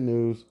pretty good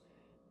news.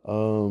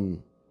 What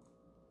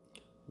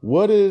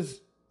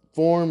is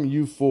Form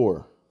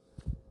U4?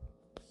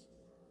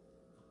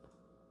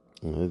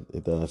 I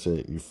thought I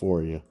said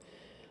euphoria.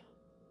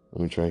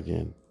 Let me try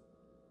again.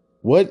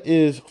 What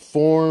is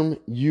Form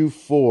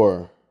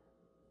U4?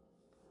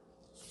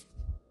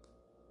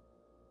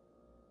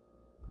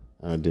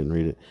 I didn't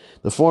read it.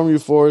 The Form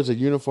U4 is a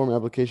uniform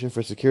application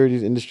for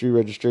securities industry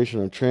registration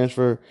or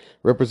transfer.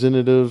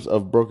 Representatives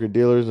of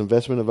broker-dealers,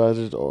 investment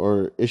advisors,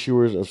 or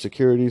issuers of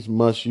securities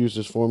must use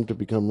this form to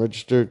become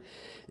registered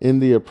in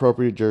the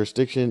appropriate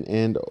jurisdiction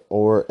and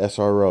or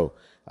SRO.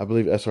 I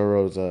believe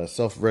SRO is a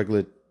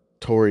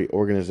self-regulatory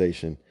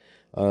organization.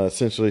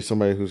 Essentially,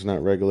 somebody who's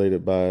not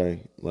regulated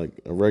by like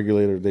a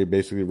regulator. They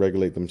basically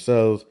regulate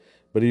themselves.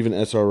 But even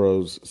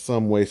SROs,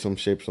 some way, some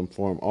shape, some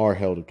form, are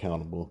held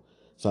accountable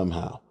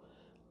somehow.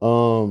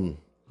 Um,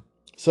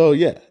 so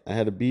yeah, I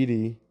had a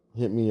BD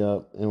hit me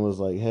up and was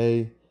like,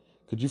 "Hey,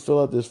 could you fill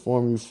out this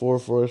Form U4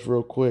 for us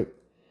real quick?"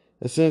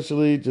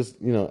 Essentially, just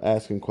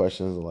asking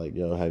questions like,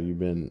 "Yo, have you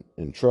been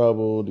in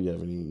trouble? Do you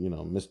have any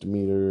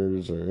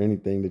misdemeanors or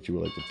anything that you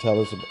would like to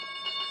tell us about?"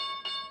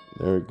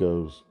 There it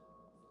goes.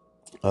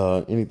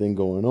 Anything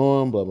going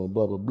on? Blah blah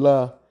blah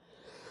blah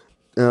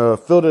blah.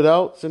 Filled it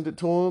out, sent it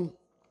to them,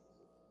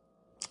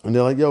 and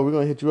they're like, "Yo, we're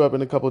gonna hit you up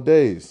in a couple of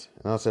days."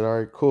 And I said, "All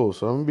right, cool."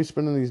 So I'm gonna be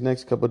spending these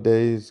next couple of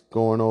days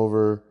going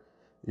over,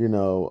 you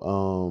know,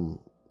 um,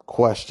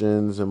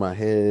 questions in my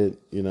head.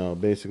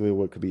 Basically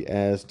what could be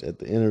asked at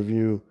the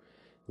interview.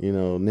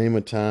 Name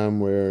a time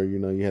where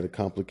you had a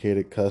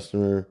complicated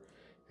customer.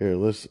 Here,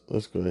 let's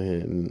go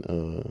ahead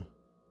and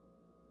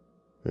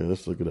here,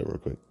 let's look it up real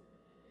quick.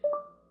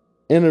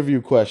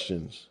 Interview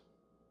questions.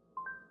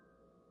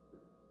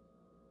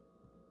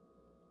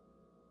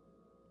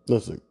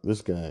 Listen,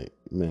 this guy,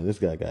 man, this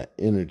guy got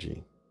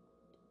energy.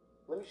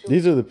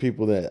 These are the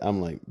people that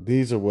I'm like,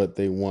 these are what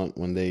they want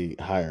when they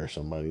hire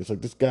somebody. It's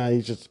like this guy,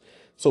 he's just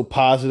so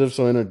positive,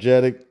 so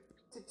energetic.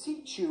 To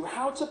teach you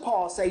how to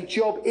pass a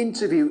job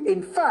interview.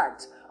 In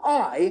fact,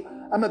 I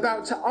am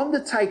about to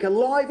undertake a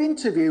live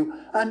interview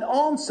and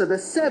answer the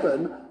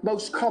 7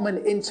 most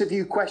common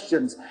interview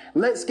questions.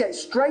 Let's get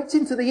straight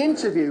into the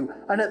interview,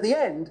 and at the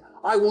end,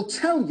 I will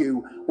tell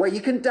you where you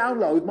can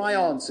download my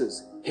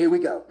answers. Here we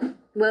go.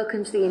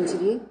 Welcome to the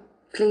interview.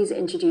 Please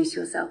introduce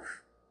yourself.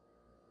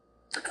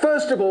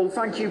 First of all,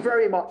 thank you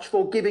very much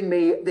for giving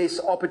me this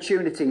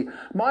opportunity.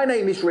 My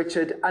name is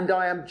Richard, and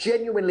I am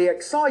genuinely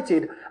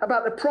excited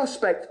about the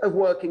prospect of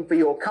working for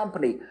your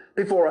company.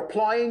 Before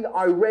applying,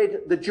 I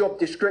read the job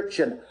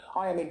description.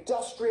 I am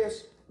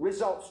industrious,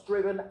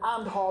 results-driven,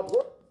 and hard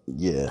work.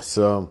 Yeah,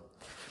 so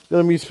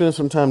gonna be spending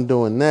some time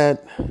doing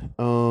that.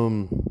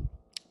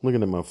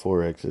 Looking at my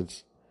Forex,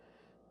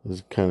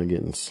 it's kind of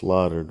getting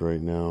slaughtered right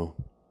now,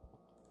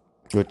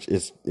 which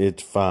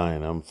it's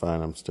fine. I'm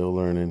fine. I'm still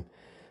learning.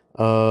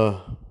 I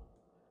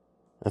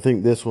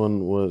think this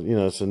one was,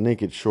 it's a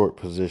naked short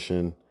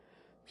position.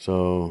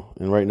 So,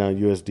 and right now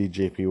USD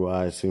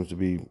JPY seems to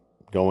be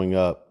going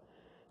up.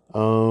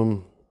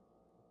 Now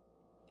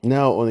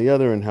on the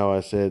other end, how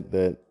I said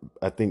that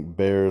I think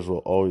bears will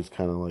always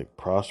kind of like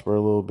prosper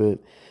a little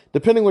bit,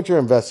 depending what you're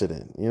invested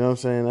in. You know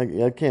what I'm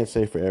saying? I can't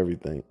say for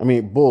everything. I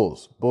mean,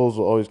 bulls will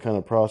always kind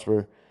of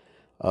prosper.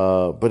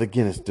 But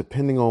again, it's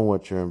depending on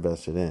what you're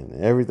invested in.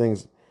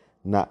 Everything's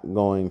not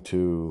going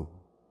to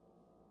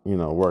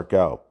work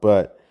out.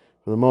 But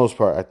for the most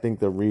part, I think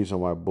the reason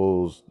why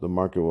the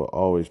market will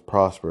always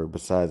prosper,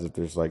 besides if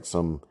there's like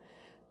some,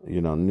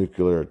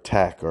 nuclear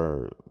attack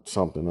or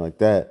something like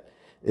that,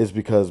 is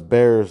because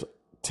bears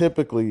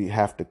typically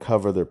have to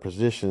cover their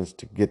positions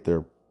to get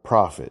their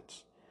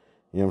profits.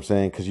 You know what I'm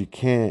saying? Because you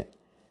can't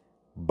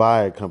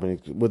buy a company.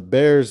 With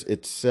bears,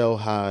 it's sell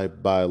high,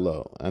 buy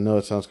low. I know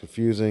it sounds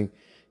confusing,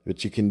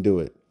 but you can do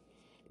it.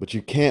 But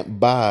you can't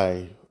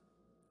buy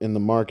in the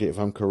market, if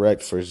I'm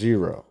correct, for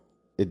zero.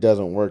 It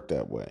doesn't work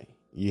that way.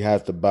 You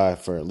have to buy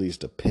for at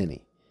least a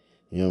penny.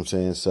 You know what I'm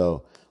saying?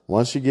 So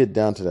once you get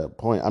down to that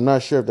point, I'm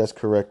not sure if that's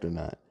correct or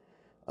not.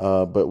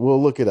 But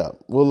we'll look it up.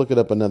 We'll look it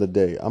up another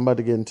day. I'm about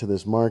to get into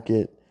this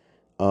market.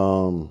 I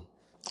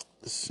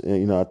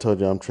told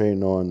you I'm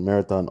trading on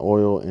Marathon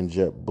Oil and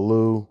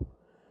JetBlue.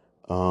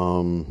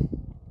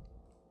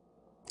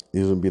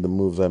 These will be the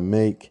moves I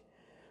make.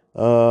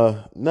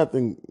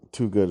 Nothing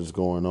too good is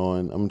going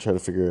on. I'm gonna try to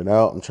figure it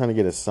out. I'm trying to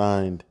get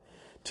assigned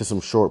to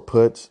some short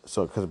puts,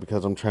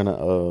 because I'm trying to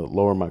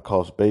lower my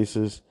cost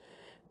basis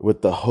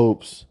with the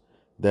hopes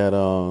that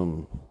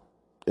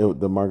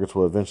the markets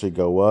will eventually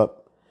go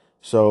up.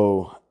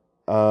 So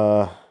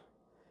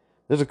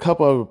there's a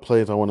couple other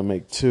plays I want to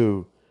make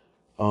too.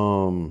 I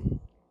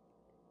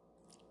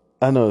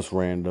know it's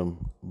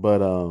random,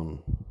 but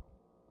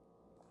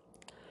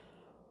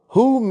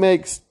who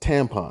makes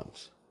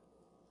tampons?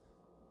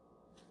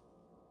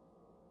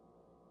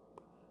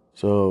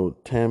 So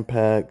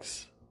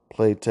Tampax,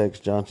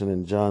 Playtex, Johnson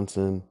and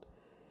Johnson.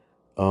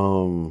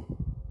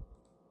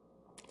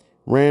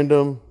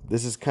 Random.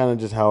 This is kind of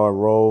just how I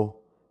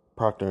roll.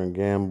 Procter and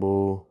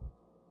Gamble.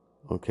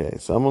 Okay,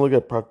 so I'm gonna look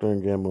at Procter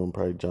and Gamble and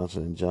probably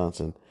Johnson and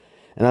Johnson.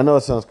 And I know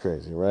it sounds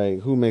crazy, right?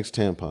 Who makes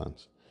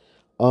tampons?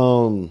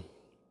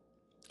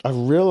 I've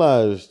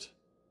realized,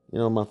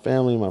 my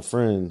family, my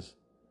friends,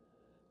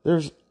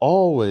 there's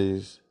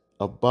always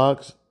a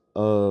box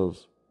of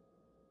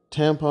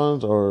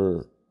tampons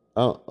or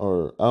I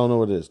don't know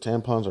what it is,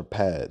 tampons or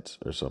pads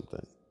or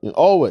something.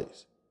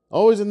 Always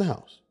in the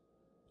house,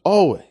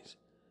 always.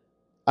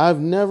 I've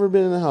never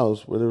been in a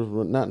house where there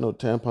was not no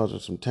tampons or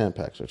some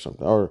Tampax or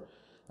something, or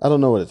I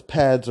don't know what it's,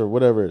 pads or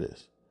whatever it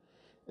is.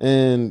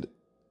 And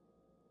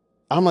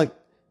I'm like,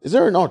 is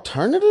there an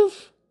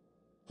alternative?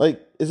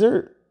 Like, is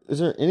there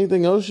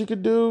anything else you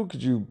could do?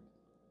 Could you,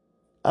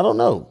 I don't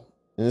know.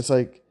 And it's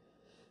like,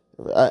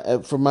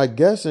 for my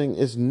guessing,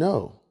 it's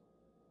no.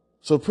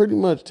 So pretty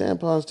much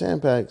tampons,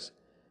 Tampax,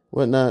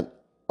 whatnot,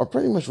 are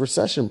pretty much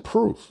recession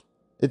proof.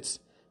 It's,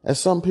 as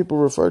some people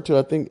refer to,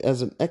 I think,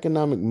 as an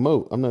economic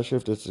moat. I'm not sure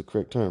if that's the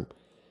correct term.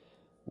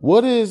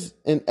 What is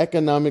an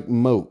economic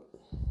moat?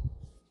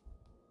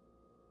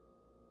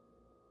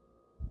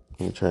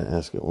 Let me try to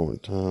ask it one more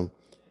time.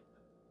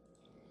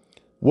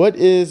 What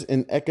is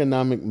an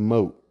economic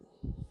moat?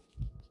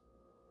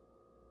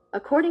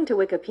 According to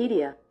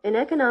Wikipedia, an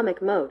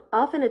economic moat,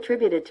 often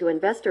attributed to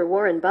investor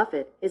Warren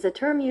Buffett, is a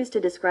term used to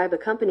describe a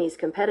company's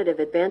competitive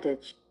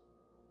advantage.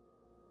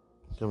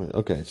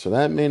 Okay, so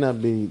that may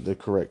not be the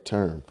correct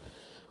term,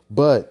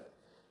 but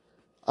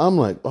I'm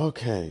like,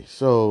 okay,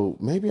 so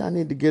maybe I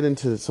need to get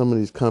into some of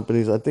these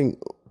companies. I don't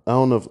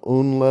know if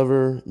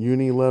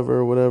Unilever,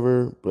 or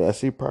whatever, but I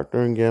see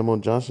Procter & Gamble,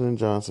 Johnson &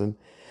 Johnson.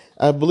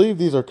 I believe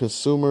these are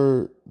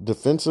consumer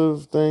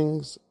defensive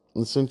things,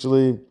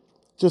 essentially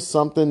just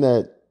something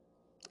that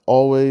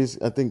always,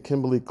 I think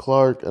Kimberly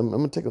Clark, I'm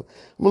gonna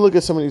look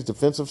at some of these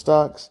defensive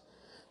stocks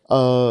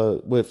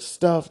with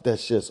stuff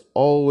that's just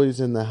always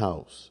in the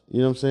house. You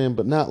know what I'm saying?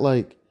 But not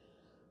like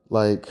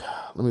let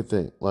me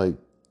think. Like,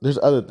 there's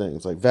other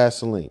things like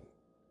Vaseline.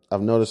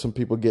 I've noticed some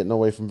people getting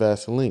away from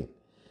Vaseline.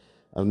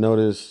 I've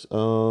noticed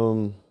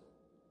even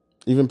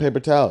paper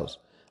towels.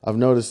 I've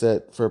noticed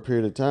that for a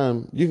period of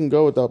time, you can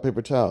go without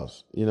paper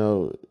towels,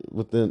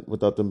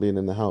 without them being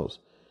in the house.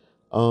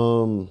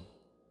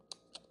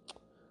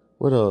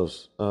 What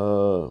else?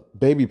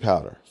 Baby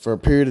powder. For a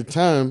period of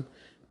time,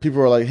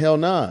 people are like, hell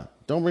nah,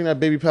 don't bring that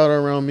baby powder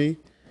around me.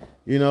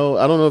 I don't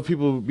know if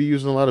people be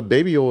using a lot of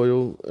baby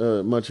oil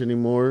much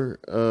anymore.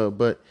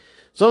 But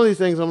some of these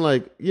things I'm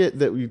like, yeah,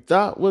 that we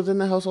thought was in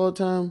the house all the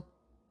time,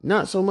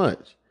 not so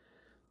much.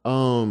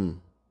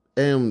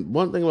 And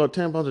one thing about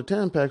tampons or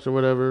Tampax or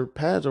whatever,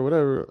 pads or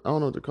whatever, I don't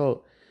know what they're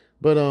called.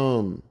 But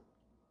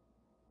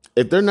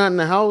if they're not in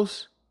the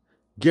house,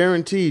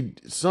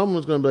 guaranteed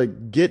someone's going to be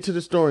like, get to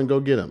the store and go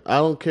get them. I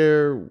don't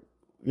care,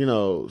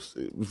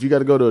 if you got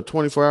to go to a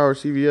 24-hour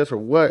CVS or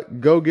what,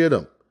 go get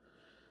them.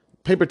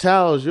 Paper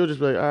towels, you'll just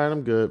be like, all right,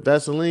 I'm good.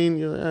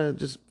 Vaseline,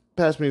 just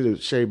pass me the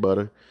shea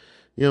butter.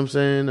 You know what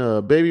I'm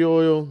saying? Baby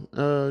oil,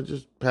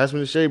 just pass me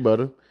the shea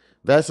butter.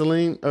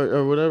 Vaseline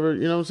or whatever,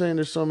 you know what I'm saying?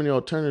 There's so many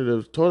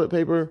alternatives. Toilet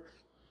paper,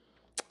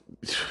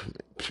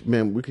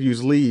 man, we could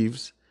use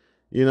leaves.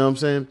 You know what I'm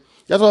saying?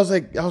 That's why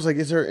I was like,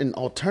 is there an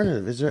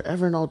alternative? Is there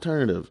ever an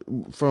alternative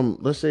from,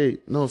 let's say,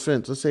 no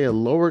offense, let's say a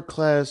lower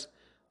class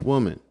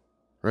woman,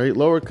 right?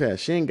 Lower class.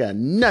 She ain't got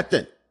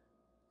nothing.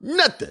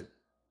 Nothing.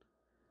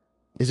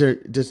 Is there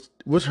just,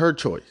 what's her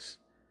choice?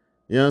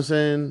 You know what I'm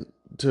saying?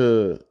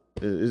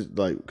 Is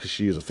like, could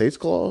she use a face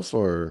cloth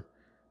or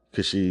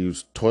could she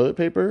use toilet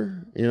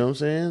paper? You know what I'm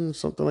saying?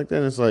 Something like that.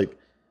 And it's like,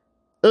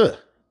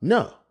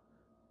 no.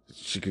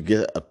 She could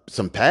get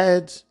some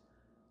pads.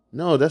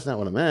 No, that's not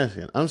what I'm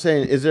asking. I'm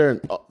saying, is there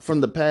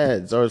from the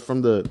pads or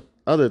from the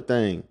other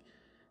thing,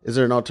 is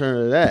there an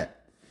alternative to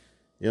that?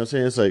 You know what I'm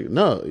saying? It's like,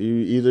 no, you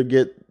either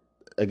get,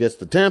 I guess,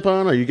 the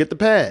tampon or you get the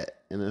pad.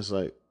 And it's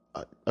like,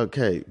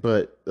 okay,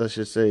 but let's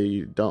just say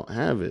you don't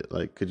have it.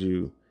 Like,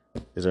 is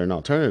there an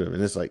alternative?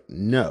 And it's like,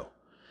 no.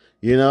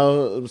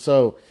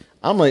 So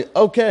I'm like,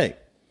 okay,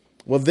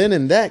 well then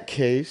in that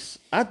case,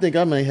 I think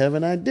I may have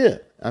an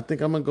idea. I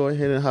think I'm going to go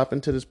ahead and hop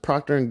into this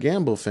Procter &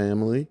 Gamble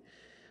family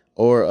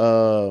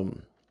or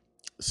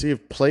see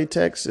if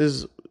Playtex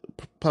is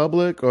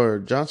public or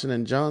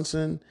Johnson &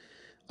 Johnson,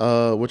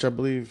 which I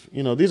believe,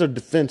 these are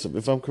defensive.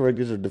 If I'm correct,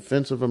 these are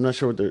defensive. I'm not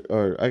sure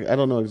I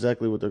don't know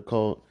exactly what they're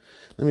called.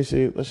 Let me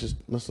see.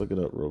 Let's look it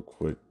up real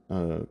quick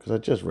because I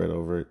just read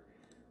over it.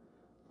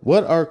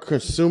 What are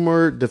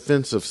consumer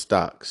defensive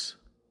stocks?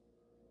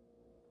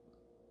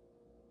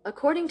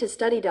 According to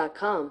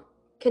study.com,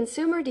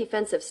 consumer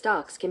defensive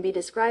stocks can be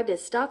described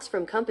as stocks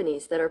from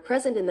companies that are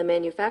present in the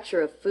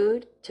manufacture of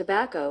food,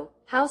 tobacco,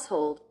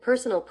 household,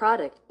 personal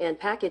product, and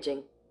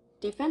packaging.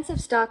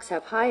 Defensive stocks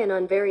have high and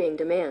unvarying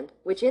demand,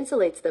 which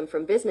insulates them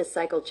from business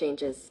cycle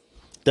changes.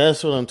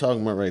 That's what I'm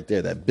talking about right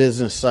there, that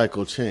business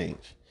cycle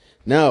change.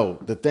 Now,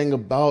 the thing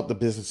about the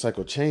business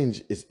cycle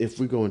change is if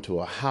we go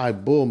into a high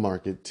bull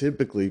market,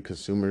 typically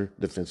consumer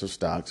defensive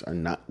stocks are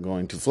not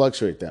going to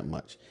fluctuate that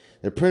much.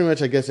 They're pretty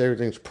much, I guess,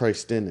 everything's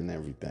priced in and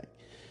everything.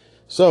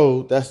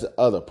 So that's the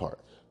other part.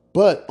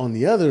 But on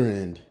the other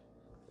end,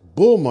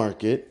 bull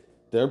market,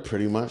 they're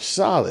pretty much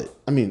solid.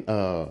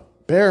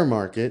 Bear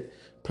market,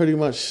 pretty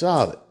much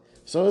solid.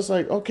 So it's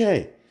like,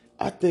 okay,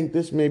 I think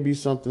this may be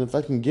something. If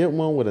I can get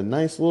one with a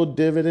nice little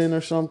dividend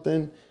or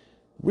something,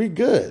 we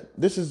good.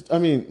 This is,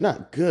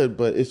 not good,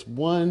 but it's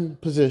one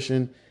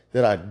position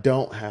that I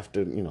don't have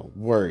to,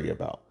 worry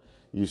about.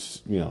 You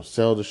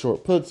sell the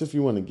short puts if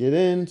you want to get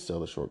in, sell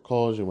the short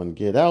calls you want to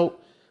get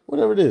out,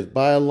 whatever it is.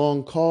 Buy a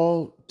long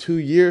call 2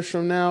 years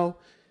from now,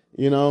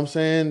 you know what I'm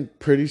saying?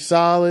 Pretty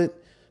solid,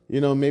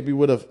 maybe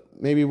with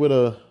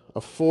a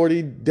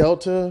 40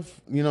 delta,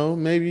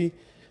 maybe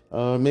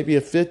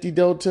a 50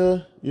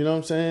 delta, you know what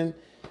I'm saying?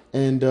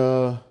 And,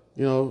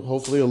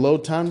 hopefully a low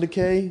time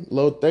decay,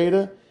 low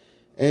theta.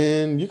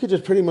 and you could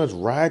just pretty much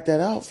ride that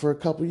out for a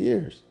couple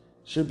years.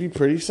 Should be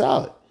pretty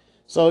solid.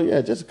 So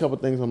yeah, just a couple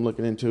things I'm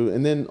looking into.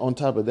 And then on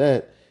top of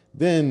that,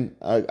 then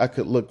I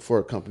could look for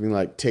a company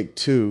like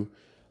Take-Two,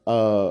 who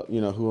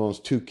owns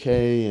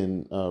 2K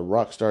and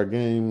Rockstar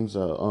Games,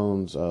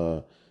 owns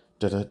or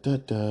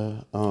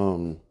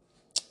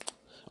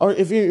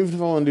if I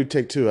want to do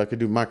Take-Two, I could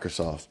do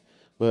Microsoft.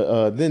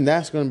 But then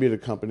that's going to be the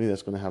company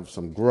that's going to have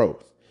some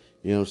growth.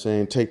 You know what I'm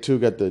saying? Take-Two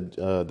got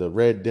the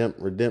Red Dead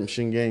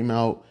Redemption game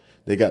out.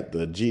 They got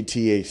the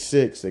GTA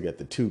 6. They got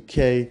the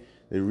 2K.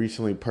 They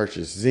recently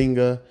purchased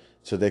Zynga,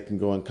 so they can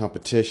go in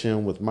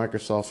competition with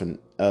Microsoft and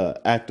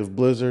Active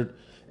Blizzard.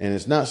 And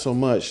it's not so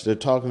much. They're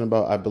talking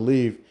about, I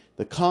believe,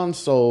 the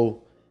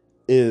console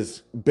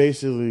is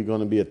basically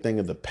going to be a thing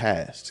of the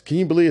past. Can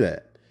you believe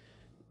that?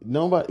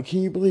 Nobody,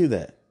 can you believe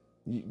that?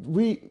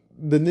 The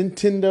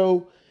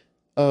Nintendo,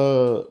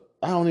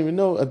 I don't even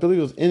know. I believe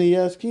it was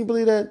NES. Can you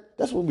believe that?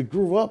 That's what we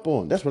grew up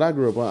on. That's what I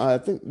grew up on. I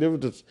think there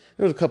was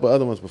a couple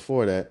other ones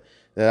before that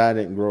I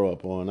didn't grow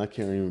up on. I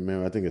can't even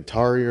remember. I think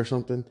Atari or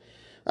something.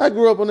 I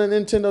grew up on the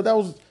Nintendo. That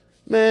was,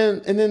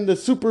 man, and then the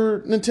Super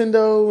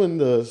Nintendo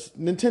and the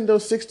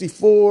Nintendo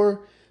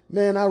 64.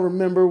 Man, I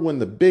remember when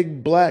the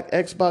big black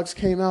Xbox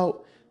came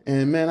out,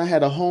 and man, I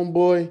had a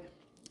homeboy.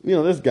 You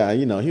know, this guy,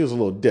 he was a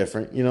little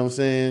different. You know what I'm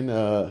saying?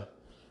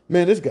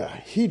 Man, this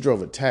guy, he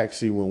drove a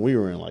taxi when we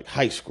were in like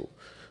high school.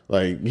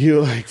 Like,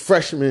 like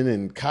freshman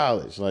in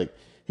college. Like,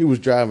 he was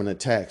driving a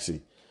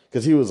taxi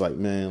because he was like,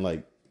 man,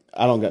 like,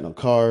 I don't got no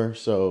car.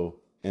 So,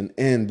 and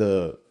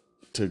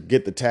to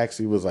get the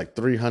taxi was like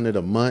 $300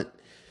 a month.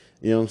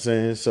 You know what I'm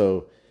saying?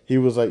 So he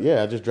was like,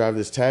 yeah, I just drive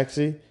this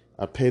taxi.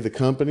 I pay the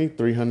company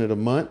 $300 a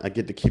month. I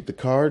get to keep the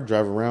car,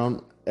 drive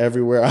around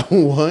everywhere I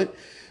want.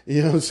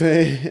 You know what I'm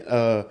saying?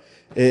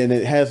 And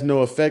it has no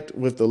effect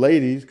with the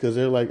ladies because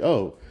they're like,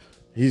 oh,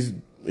 he's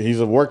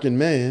a working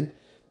man.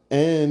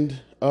 And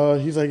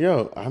he's like,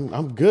 yo,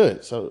 I'm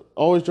good. So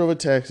always drove a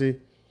taxi.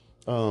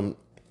 I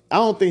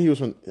don't think he was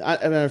from,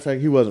 as a matter of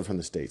fact, he wasn't from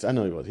the States. I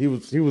know he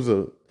was. He was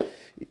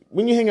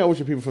when you hang out with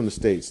your people from the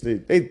States, they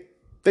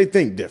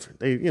think different.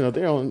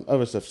 They're on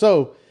other stuff.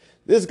 So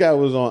this guy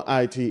was on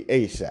IT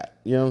ASAP.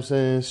 You know what I'm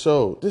saying?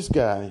 So this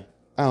guy,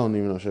 I don't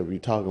even know what you're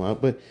talking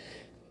about, but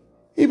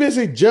he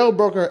basically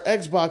jailbroke our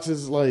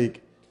Xboxes.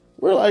 Like,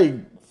 we're like,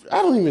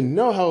 I don't even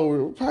know how old we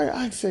were. Probably,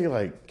 I'd say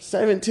like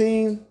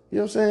 17, you know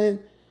what I'm saying?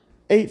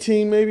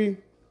 18 maybe.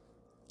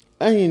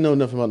 I didn't know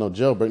nothing about no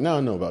jailbreak. Now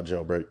I know about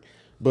jailbreak.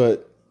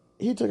 But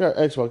he took our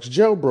Xbox,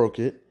 jailbroke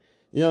it.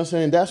 You know what I'm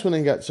saying? That's when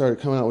they started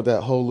coming out with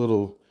that whole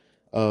little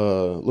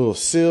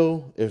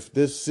seal. If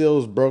this seal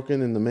is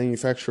broken and the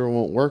manufacturer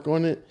won't work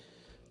on it.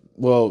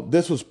 Well,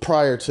 this was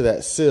prior to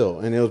that seal.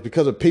 And it was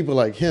because of people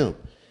like him.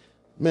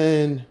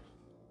 Man,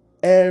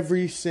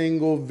 every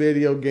single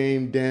video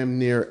game damn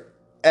near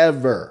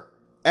ever,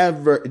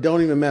 it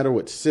don't even matter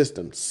what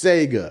system,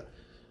 Sega,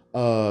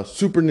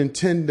 Super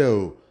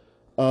Nintendo,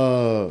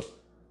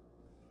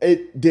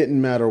 it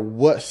didn't matter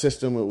what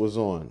system it was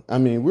on. I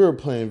mean, we were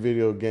playing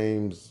video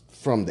games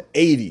from the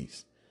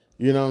 80s.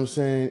 You know what I'm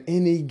saying?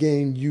 Any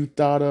game you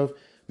thought of,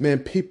 man,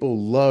 people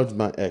loved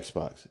my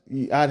Xbox.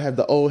 I'd have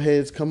the old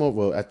heads come over.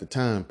 Well, at the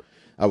time,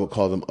 I would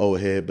call them old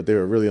head, but they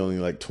were really only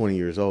like 20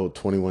 years old,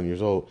 21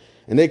 years old.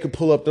 And they could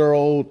pull up their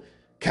old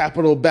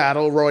Capital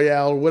Battle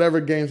Royale, whatever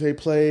games they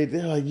played.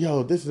 They're like,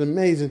 yo, this is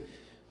amazing.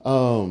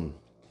 We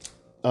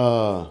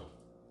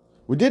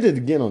did it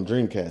again on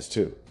Dreamcast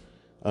too.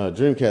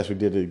 Dreamcast, we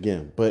did it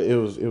again, but it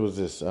was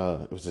this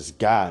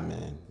guy,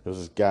 man. It was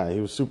this guy.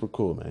 He was super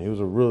cool, man. He was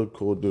a really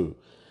cool dude.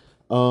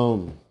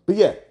 But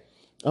yeah,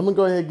 I'm gonna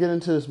go ahead and get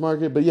into this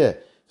market. But yeah,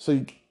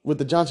 so with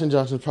the Johnson &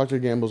 Johnson, Procter &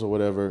 Gamble's or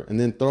whatever, and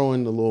then throw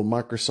in the little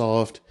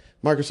Microsoft.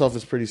 Microsoft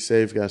is pretty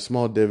safe, got a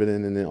small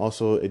dividend, and then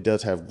also it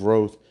does have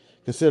growth,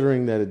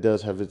 considering that it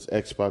does have its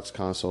Xbox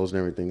consoles and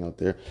everything out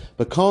there.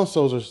 But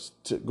consoles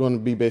are going to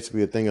be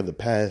basically a thing of the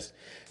past,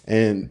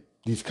 and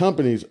these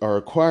companies are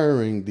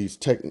acquiring these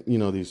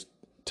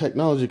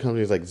technology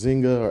companies like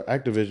Zynga or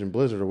Activision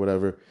Blizzard or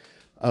whatever.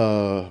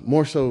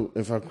 More so,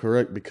 if I'm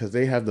correct, because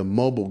they have the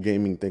mobile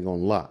gaming thing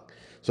on lock.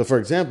 So, for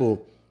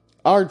example,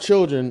 our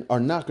children are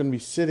not going to be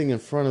sitting in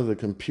front of the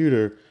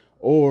computer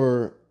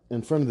or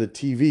in front of the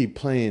TV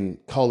playing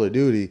Call of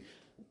Duty,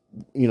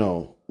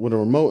 with a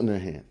remote in their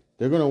hand.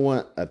 They're going to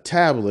want a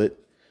tablet.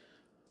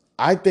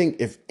 I think,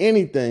 if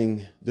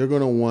anything, they're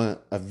going to want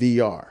a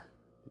VR.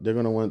 They're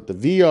going to want the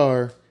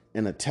VR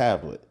and a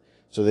tablet.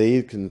 So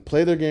they can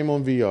play their game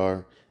on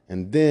VR,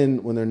 and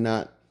then when they're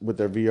not with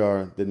their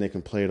VR, then they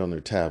can play it on their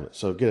tablet.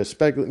 So get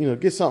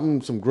get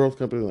some growth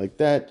company like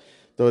that,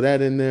 throw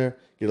that in there,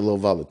 get a little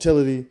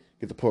volatility,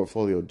 get the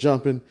portfolio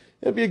jumping.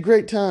 It'll be a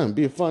great time,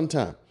 be a fun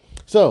time.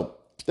 So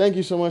thank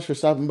you so much for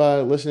stopping by,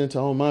 listening to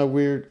all my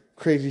weird,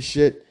 crazy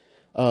shit.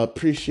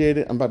 Appreciate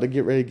it. I'm about to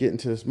get ready to get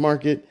into this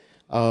market.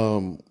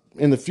 In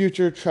the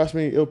future, trust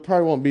me, it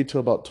probably won't be till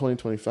about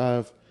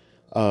 2025.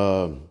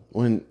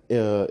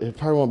 It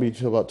probably won't be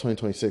till about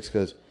 2026,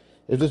 because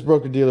if this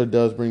broker dealer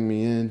does bring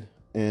me in,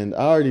 and I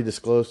already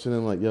disclosed to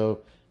them, like, yo,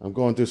 I'm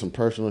going through some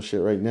personal shit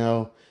right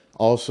now.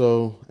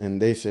 also, and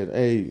they said,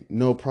 hey,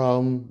 no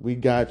problem. We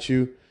got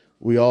you.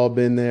 We all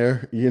been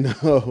there, and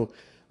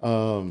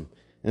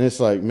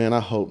it's like, man, I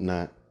hope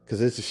not. Cause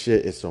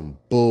it's some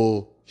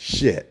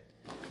bullshit.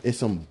 It's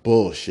some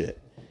bullshit.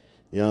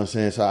 You know what I'm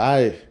saying? So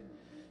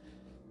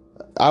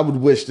I would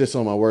wish this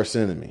on my worst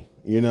enemy,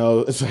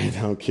 it's like,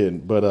 no, I'm kidding.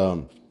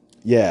 But,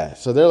 yeah.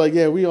 So they're like,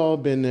 yeah, we all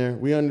been there.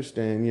 We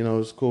understand,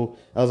 it's cool.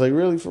 I was like,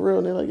 really, for real?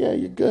 And they're like, yeah,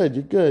 you're good.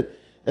 You're good.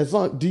 As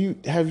long,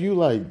 have you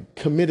like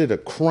committed a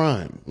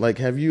crime? Like,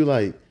 have you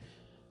like,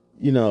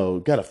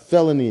 got a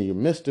felony or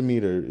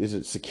misdemeanor? Is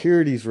it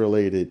securities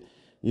related,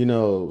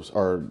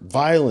 or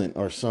violent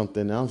or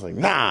something? And I was like,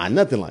 nah,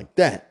 nothing like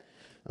that.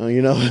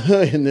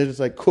 And they're just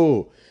like,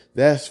 cool,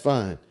 that's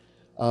fine.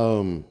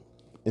 And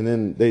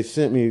then they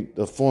sent me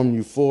the Form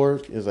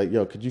U4. It's like,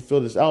 yo, could you fill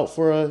this out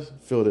for us?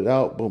 Filled it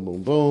out. Boom,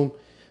 boom, boom.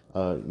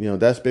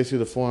 That's basically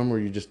the form where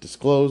you just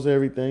disclose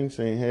everything,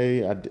 saying,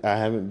 hey, I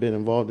haven't been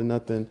involved in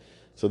nothing.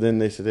 So then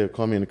they said they'll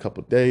call me in a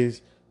couple of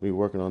days. We're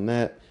working on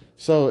that.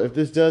 So if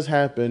this does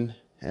happen,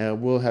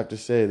 we'll have to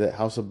say that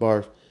House of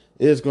B.A.R.F.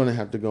 is going to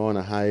have to go on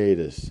a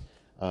hiatus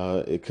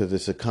because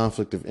it's a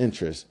conflict of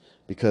interest.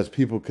 Because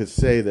people could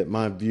say that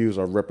my views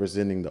are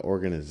representing the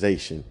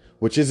organization,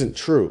 which isn't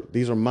true.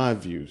 These are my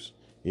views.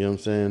 You know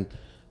what I'm saying?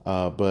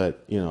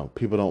 But,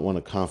 people don't want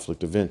a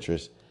conflict of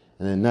interest.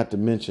 And then not to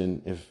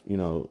mention if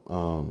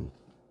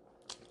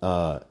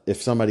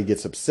somebody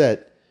gets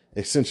upset,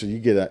 essentially you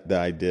get the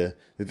idea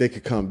that they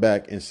could come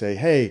back and say,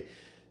 hey,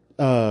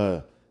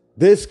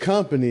 this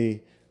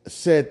company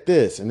said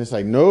this. And it's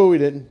like, no, we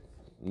didn't.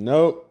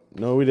 No,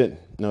 we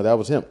didn't. No, that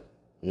was him.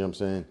 You know what I'm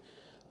saying?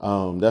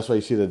 That's why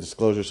you see the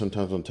disclosure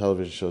sometimes on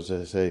television shows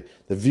that say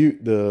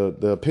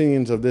the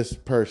opinions of this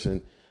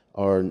person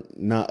are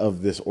not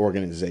of this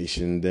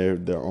organization. They're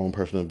their own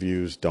personal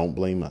views. Don't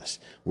blame us.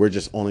 We're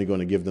just only going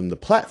to give them the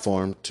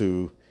platform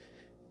to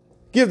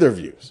give their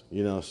views,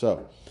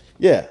 So,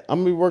 yeah,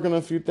 I'm going to be working on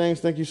a few things.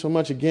 Thank you so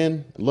much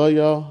again. Love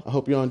y'all. I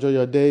hope y'all enjoy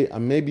your day. I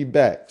may be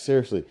back.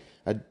 Seriously.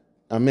 I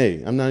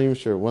may. I'm not even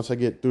sure. Once I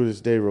get through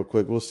this day real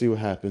quick, we'll see what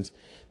happens.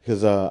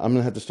 Because I'm going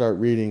to have to start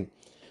reading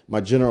my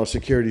general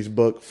securities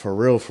book for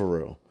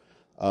real.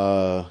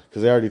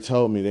 Because they already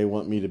told me they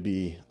want me to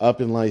be up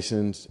and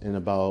licensed in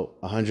about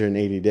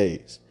 180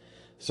 days.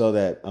 So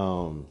that,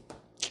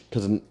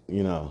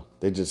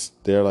 because,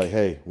 they're like,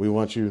 hey, we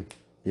want you,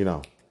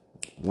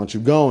 want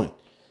you going.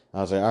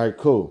 I was like, all right,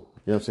 cool.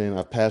 You know what I'm saying?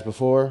 I've passed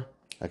before.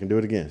 I can do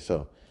it again.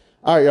 So,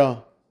 all right,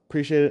 y'all.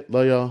 Appreciate it.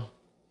 Love y'all.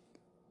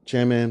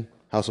 Chanman,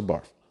 House of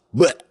B.A.R.F.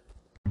 But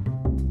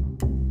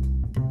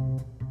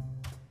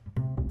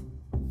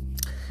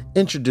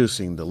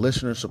introducing the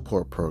Listener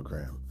Support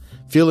Program,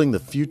 fueling the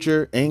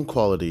future and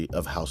quality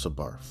of House of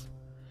B.A.R.F.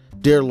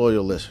 Dear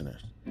loyal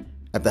listeners,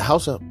 at the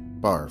House of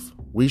B.A.R.F.,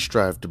 we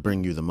strive to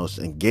bring you the most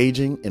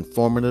engaging,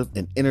 informative,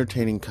 and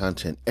entertaining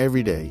content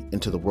every day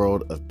into the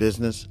world of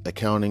business,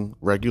 accounting,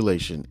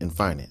 regulation, and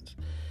finance.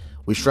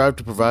 We strive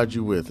to provide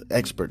you with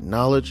expert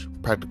knowledge,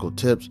 practical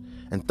tips,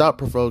 and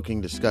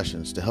thought-provoking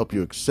discussions to help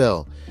you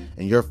excel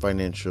in your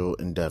financial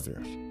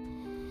endeavors.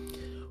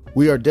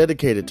 We are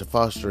dedicated to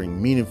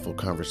fostering meaningful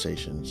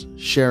conversations,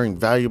 sharing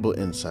valuable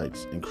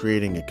insights, and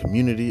creating a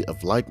community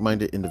of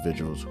like-minded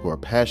individuals who are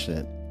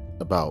passionate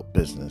about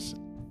business,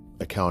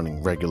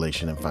 accounting,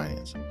 regulation, and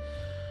finance.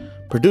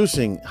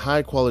 Producing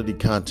high-quality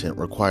content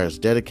requires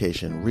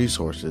dedication,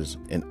 resources,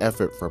 and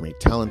effort from a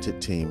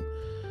talented team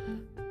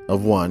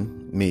of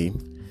one, me,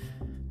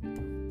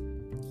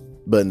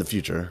 but in the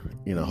future,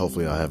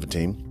 hopefully I'll have a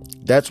team.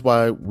 That's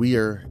why we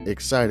are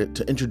excited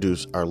to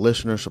introduce our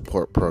Listener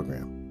Support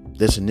Program.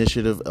 This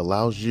initiative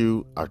allows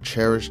you, our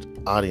cherished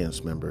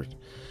audience members,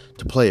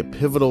 to play a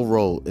pivotal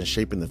role in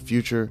shaping the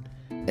future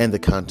and the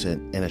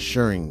content and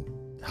assuring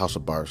House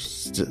of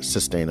B.A.R.F's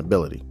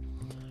sustainability.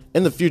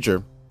 In the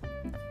future,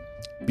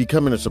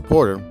 becoming a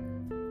supporter,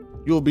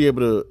 you will be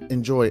able to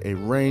enjoy a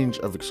range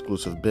of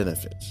exclusive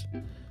benefits.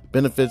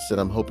 Benefits that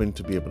I'm hoping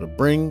to be able to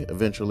bring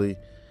eventually: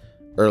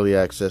 early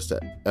access to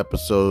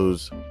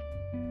episodes,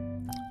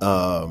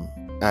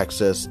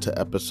 access to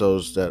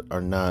episodes that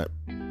are not,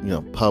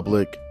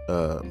 public,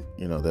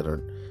 that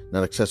are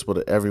not accessible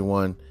to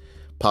everyone,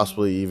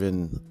 possibly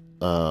even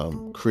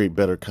create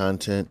better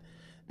content.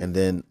 And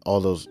then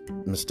all those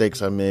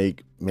mistakes I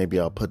make, maybe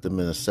I'll put them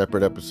in a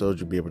separate episode.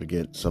 You'll be able to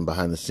get some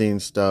behind the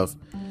scenes stuff,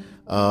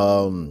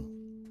 and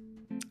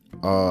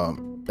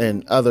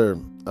other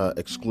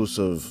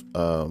exclusive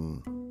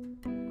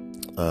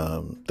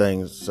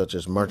things such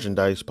as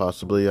merchandise.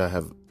 Possibly I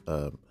have,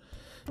 a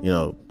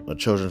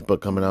children's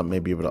book coming out, may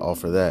be able to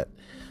offer that.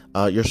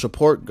 Your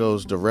support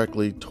goes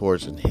directly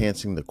towards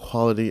enhancing the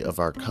quality of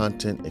our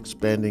content,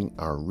 expanding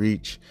our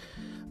reach,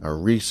 our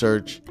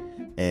research,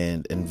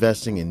 and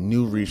investing in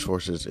new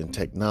resources and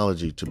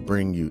technology to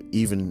bring you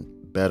even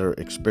better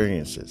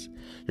experiences.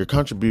 Your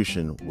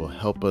contribution will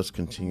help us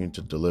continue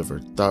to deliver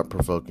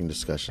thought-provoking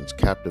discussions,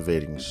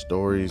 captivating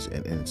stories,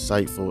 and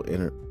insightful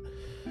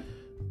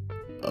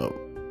I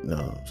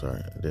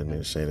didn't mean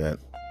to say that.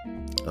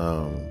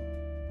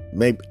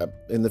 Maybe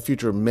in the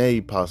future,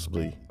 may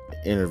possibly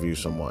interview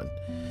someone.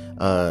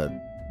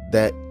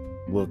 that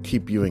will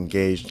keep you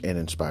engaged and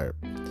inspired.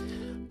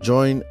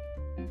 Join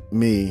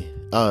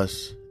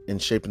us, in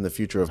shaping the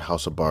future of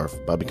House of B.A.R.F.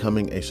 by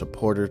becoming a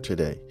supporter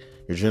today.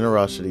 Your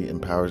generosity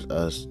empowers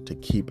us to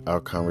keep our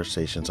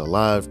conversations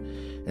alive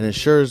and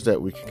ensures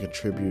that we can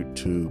contribute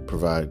to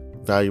provide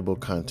valuable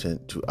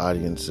content to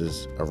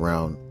audiences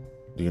around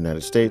the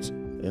United States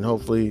and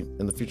hopefully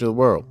in the future of the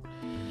world.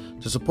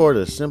 To support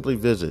us, simply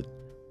visit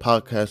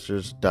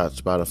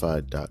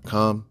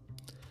podcasters.spotify.com.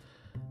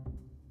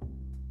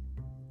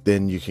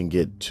 Then you can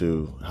get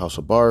to House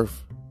of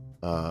B.A.R.F.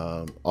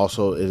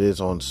 Also, it is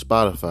on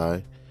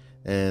Spotify.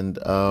 And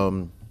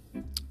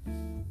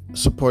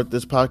support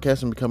this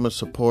podcast and become a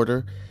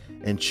supporter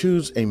and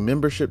choose a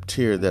membership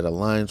tier that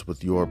aligns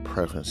with your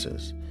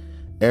preferences.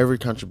 Every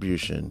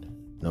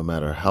contribution, no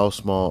matter how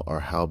small or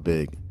how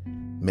big,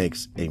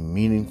 makes a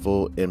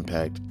meaningful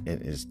impact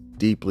and is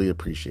deeply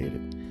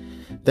appreciated.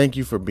 Thank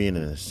you for being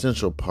an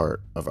essential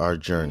part of our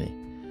journey.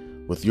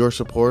 With your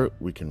support,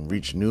 we can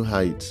reach new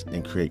heights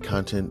and create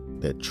content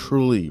that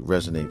truly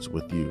resonates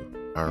with you,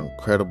 our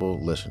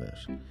incredible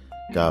listeners.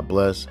 God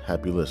bless.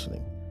 Happy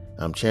listening.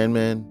 I'm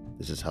Chanman.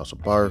 This is House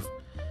of B.A.R.F.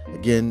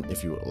 Again,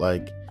 if you would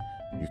like,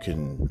 you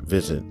can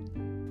visit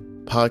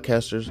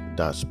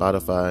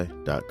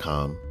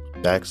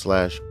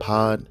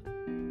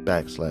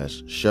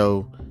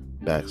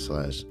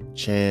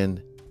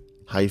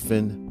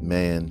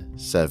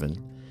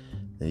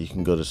And you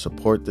can go to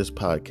support this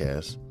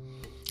podcast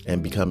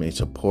and become a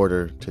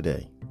supporter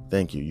today.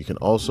 Thank you. You can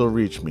also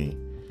reach me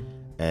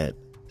at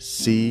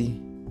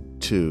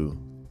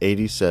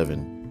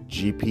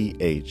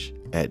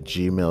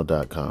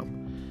c287gph@gmail.com.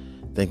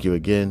 Thank you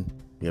again.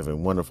 You have a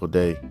wonderful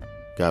day.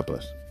 God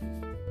bless.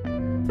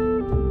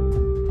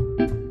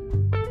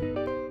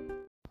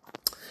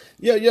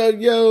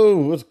 Yo,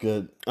 what's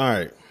good? All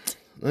right.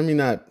 Let me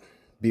not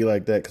be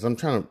like that because I'm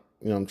trying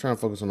to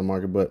focus on the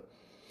market, but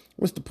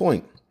what's the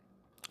point?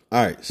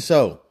 All right.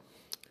 So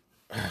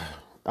I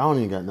don't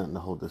even got nothing to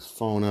hold this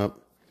phone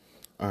up.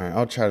 All right.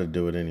 I'll try to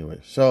do it anyway.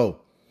 So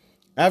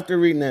after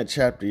reading that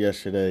chapter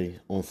yesterday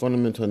on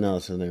fundamental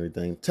analysis and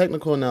everything,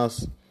 technical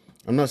analysis,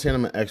 I'm not saying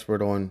I'm an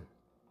expert on,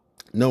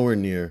 nowhere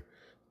near,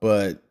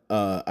 but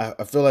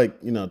I feel like,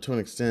 to an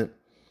extent,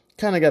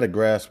 kind of got a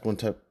grasp on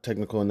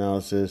technical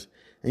analysis,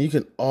 and you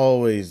can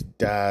always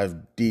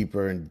dive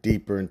deeper and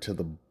deeper into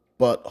the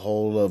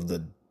butthole of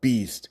the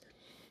beast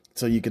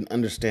so you can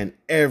understand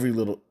every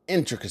little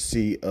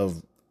intricacy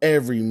of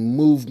every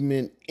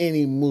movement,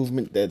 any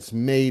movement that's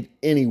made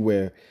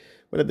anywhere.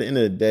 But at the end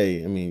of the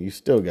day, I mean, you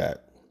still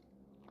got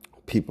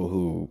people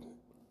who,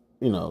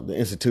 the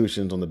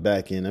institutions on the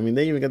back end. I mean,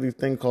 they even got these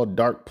things called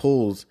dark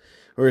pools,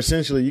 where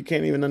essentially you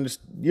can't even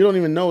you don't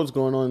even know what's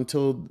going on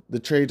until the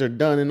trades are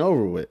done and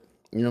over with.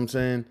 You know what I'm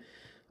saying?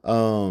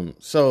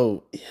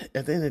 So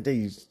at the end of the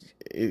day,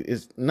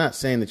 it's not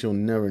saying that you'll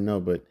never know,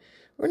 but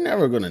we're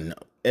never going to know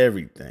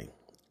everything.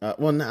 Let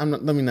me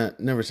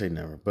never say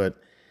never, but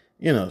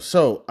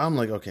so I'm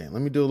like, okay,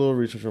 let me do a little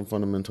research on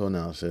fundamental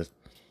analysis.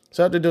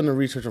 So after doing the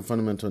research on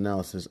fundamental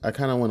analysis, I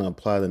kind of want to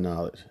apply the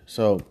knowledge.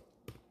 So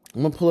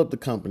I'm going to pull up the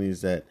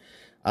companies that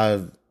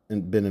I've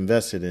been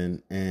invested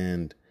in.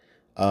 And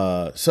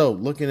so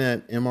looking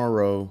at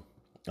MRO,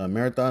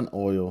 Marathon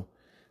Oil,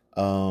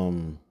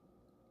 I'm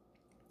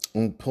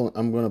going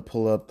to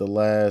pull up the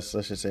last,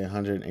 let's just say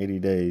 180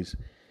 days.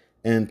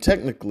 And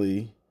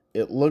technically,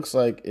 it looks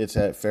like it's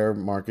at fair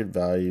market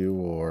value,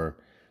 or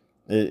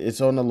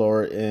it's on the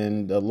lower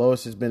end. The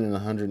lowest it's been in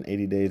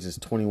 180 days is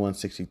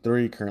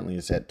 $21.63. Currently,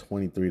 it's at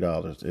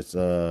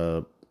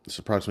 $23. It's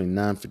approximately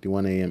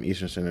 9:51 a.m.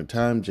 Eastern Standard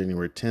Time,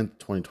 January 10th,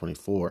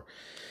 2024.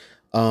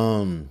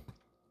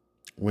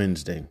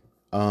 Wednesday.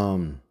 Yeah,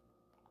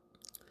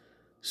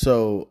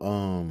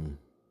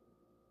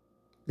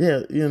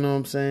 you know what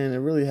I'm saying?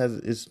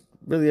 It's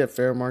really at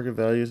fair market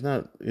value. It's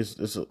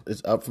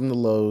up from the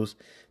lows.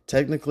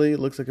 Technically, it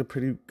looks like a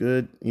pretty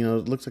good,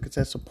 it looks like it's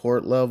at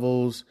support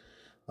levels.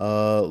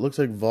 Looks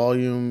like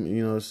volume,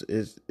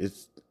 it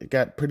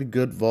got pretty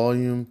good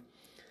volume.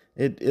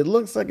 It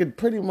looks like it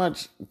pretty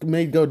much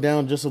may go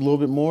down just a little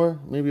bit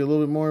more, maybe a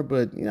little bit more,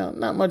 but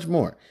not much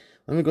more.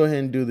 Let me go ahead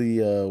and do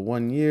the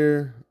 1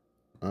 year.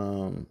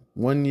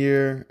 1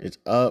 year, it's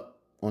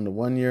up on the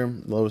 1 year.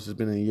 Lowest has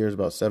been in a year is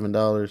about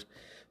 $7.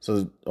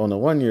 So on the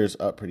 1 year, it's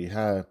up pretty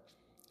high.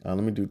 Let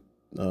me do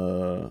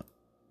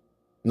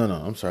no,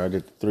 I'm sorry, I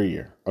did the 3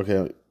 year.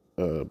 Okay,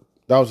 that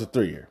was a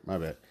 3 year. My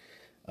bad.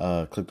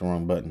 Clicked the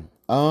wrong button.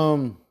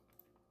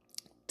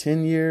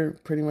 10 year,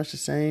 pretty much the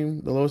same.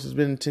 The lowest has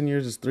been in 10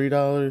 years is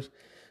 $3.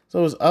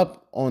 So it's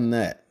up on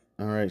that.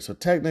 All right. So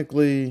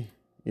technically,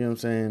 you know what I'm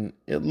saying?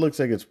 It looks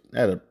like it's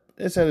at a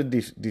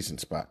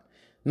decent spot.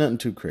 Nothing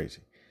too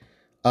crazy.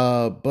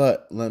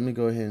 But let me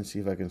go ahead and see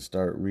if I can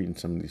start reading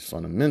some of these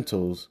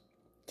fundamentals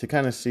to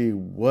kind of see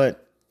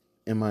what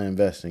am I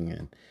investing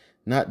in.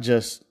 Not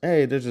just,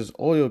 hey, there's this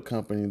oil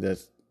company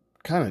that's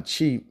kind of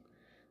cheap.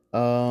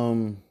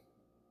 It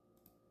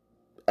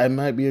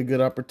might be a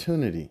good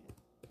opportunity.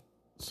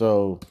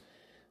 So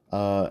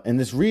And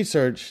this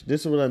research,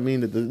 this is what I mean,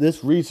 that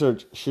this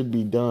research should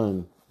be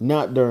done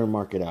not during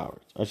market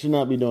hours. I should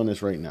not be doing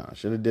this right now. I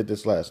should have did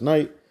this last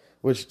night,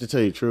 which, to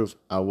tell you the truth,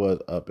 I was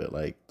up at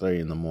like 3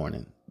 in the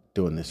morning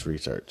doing this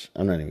research.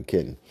 I'm not even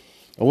kidding.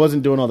 I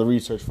wasn't doing all the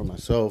research for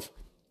myself.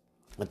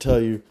 I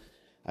tell you,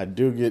 I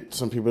do get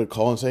some people that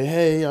call and say,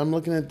 hey, I'm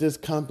looking at this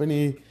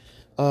company.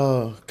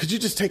 Could you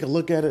just take a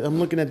look at it? I'm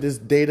looking at this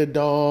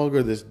Datadog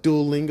or this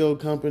Duolingo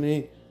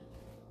company.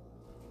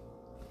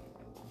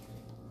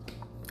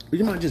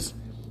 You might just,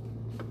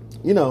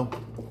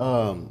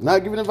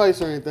 not giving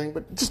advice or anything,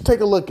 but just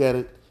take a look at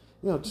it.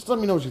 Just let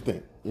me know what you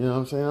think. You know what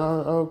I'm saying?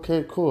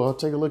 Okay, cool. I'll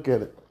take a look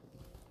at it.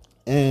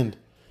 And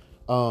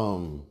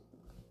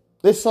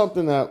it's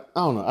something that, I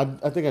don't know.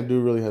 I think I do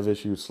really have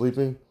issues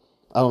sleeping.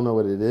 I don't know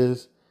what it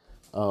is.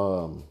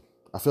 I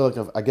feel like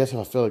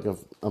if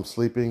I'm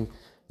sleeping,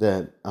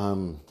 that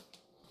I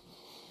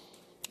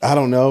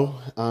don't know.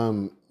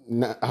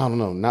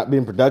 Not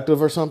being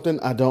productive or something.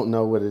 I don't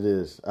know what it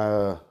is.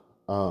 It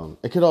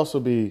could also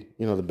be,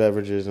 the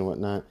beverages and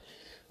whatnot.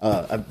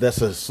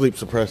 That's a sleep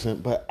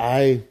suppressant. But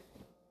I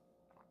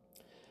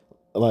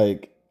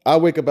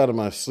wake up out of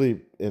my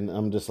sleep and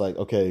I'm just like,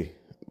 okay,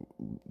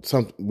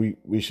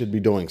 we should be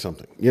doing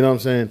something. You know what I'm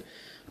saying?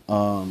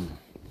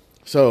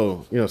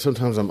 So,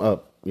 sometimes I'm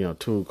up,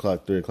 2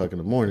 o'clock, 3 o'clock in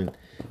the morning,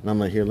 and I'm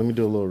like, here, let me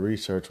do a little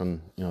research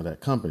on,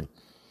 that company.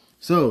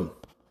 So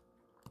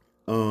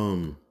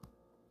I'm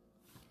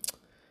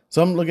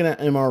looking at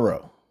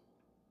MRO.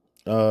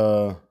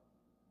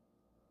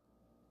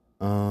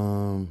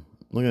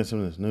 Looking at some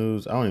of this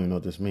news, I don't even know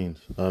what this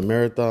means.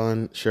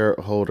 Marathon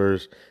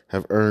shareholders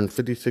have earned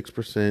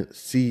 56%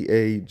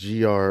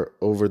 CAGR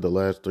over the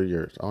last 3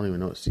 years. I don't even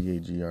know what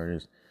CAGR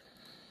is.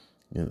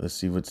 Let's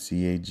see what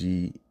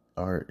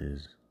CAGR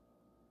is.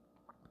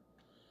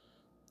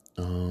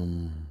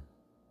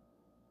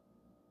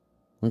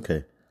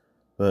 Okay.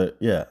 But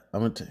yeah,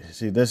 I'm going to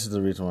see, this is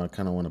the reason why I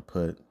kind of want to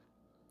put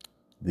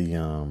the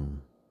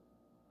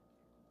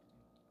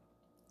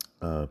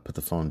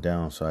phone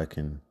down so I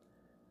can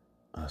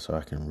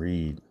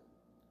read,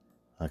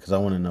 because I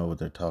want to know what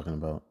they're talking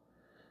about.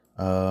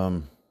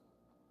 Let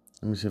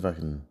me see if I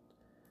can,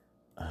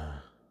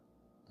 my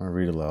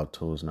read aloud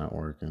tool is not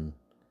working,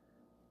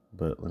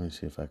 but let me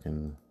see if I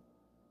can.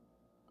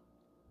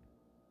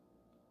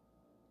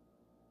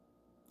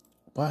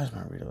 Why is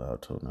my read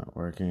aloud tool not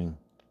working?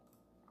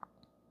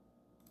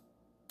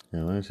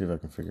 Yeah, let me see if I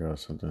can figure out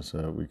something so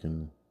that we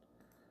can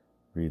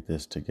read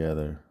this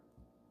together.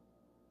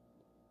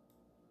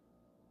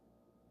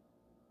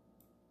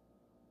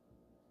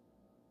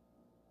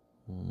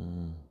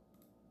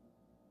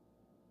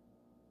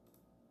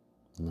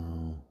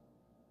 No.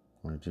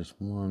 All right, just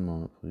one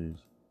moment, please.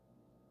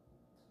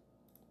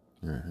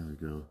 All right, here we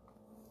go.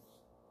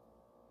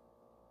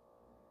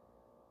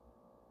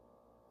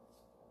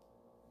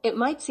 It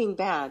might seem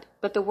bad,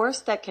 but the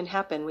worst that can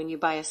happen when you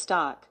buy a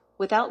stock,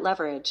 without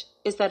leverage,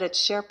 is that its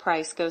share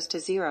price goes to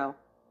zero.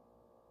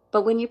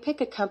 But when you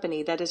pick a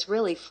company that is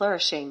really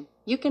flourishing,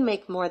 you can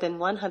make more than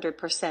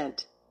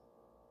 100%.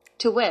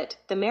 To wit,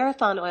 the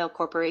Marathon Oil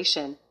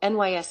Corporation,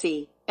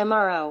 NYSE,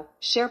 MRO,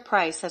 share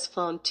price has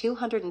flown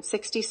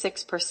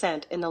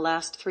 266% in the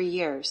last 3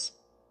 years.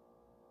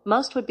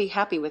 Most would be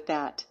happy with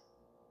that.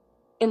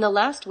 In the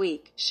last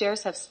week,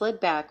 shares have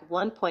slid back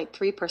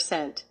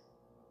 1.3%.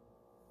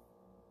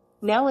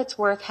 Now it's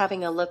worth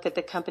having a look at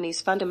the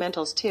company's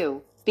fundamentals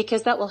too,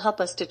 because that will help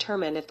us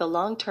determine if the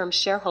long-term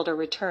shareholder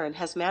return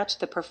has matched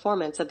the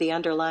performance of the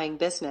underlying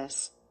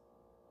business.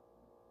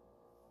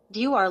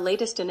 View our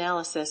latest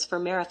analysis for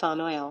Marathon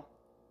Oil.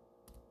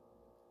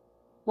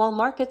 While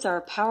markets are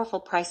a powerful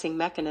pricing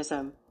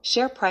mechanism,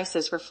 share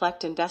prices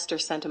reflect investor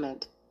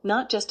sentiment,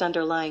 not just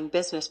underlying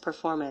business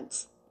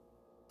performance.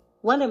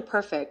 One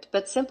imperfect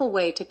but simple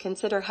way to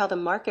consider how the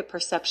market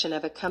perception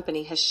of a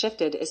company has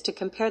shifted is to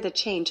compare the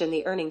change in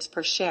the earnings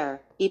per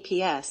share,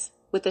 EPS,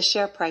 with the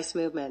share price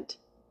movement.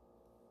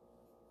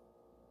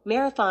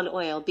 Marathon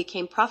Oil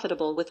became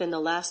profitable within the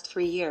last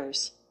 3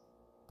 years.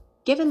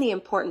 Given the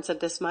importance of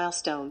this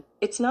milestone,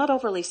 it's not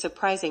overly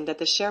surprising that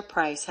the share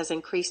price has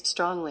increased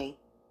strongly.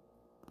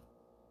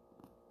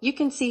 You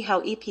can see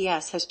how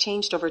EPS has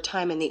changed over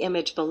time in the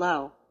image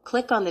below.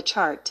 Click on the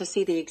chart to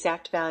see the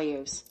exact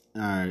values.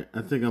 All right,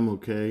 I think I'm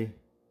okay.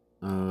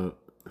 All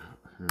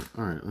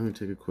right, let me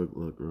take a quick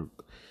look.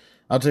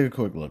 I'll take a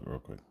quick look real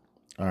quick.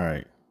 All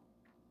right.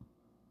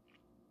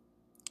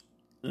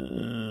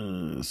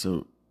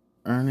 So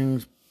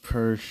earnings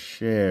per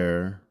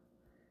share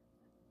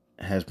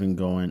has been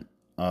going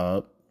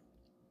up.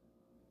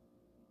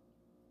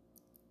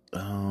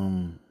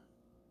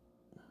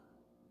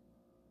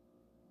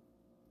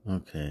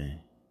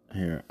 Okay.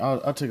 Here,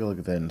 I'll take a look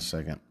at that in a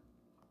second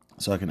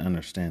so I can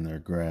understand their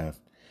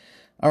graph.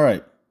 All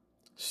right.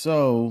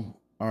 So,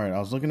 I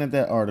was looking at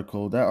that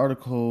article. That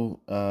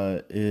article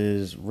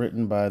is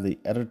written by the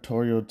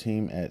editorial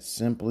team at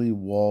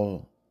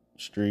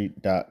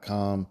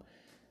simplywallstreet.com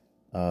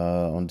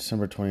on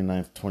December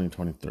 29th,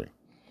 2023.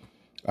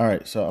 All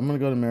right. So, I'm going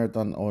to go to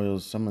Marathon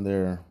Oil's, some of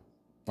their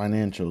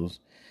financials.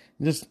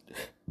 Just,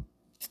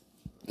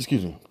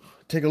 excuse me,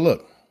 take a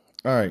look.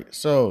 All right,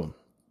 so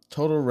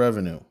total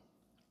revenue.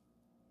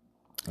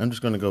 I'm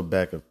just going to go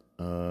back up.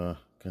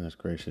 Goodness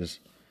gracious.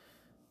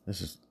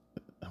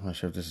 I'm not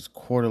sure if this is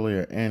quarterly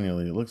or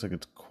annually. It looks like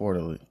it's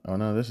quarterly. Oh,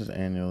 no, this is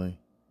annually.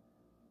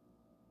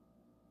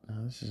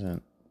 No, this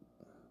isn't.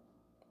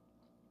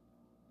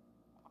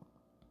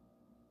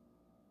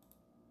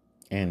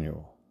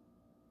 Annual.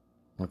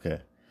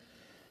 Okay.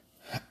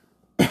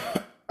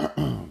 I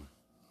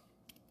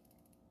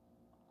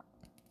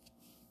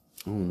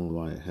don't know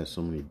why it has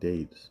so many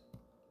dates.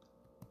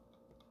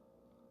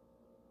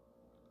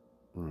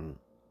 All right.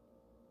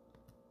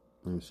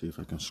 Let me see if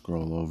I can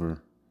scroll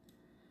over.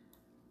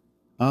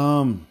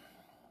 So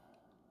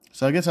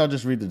I guess I'll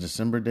just read the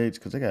December dates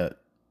because they got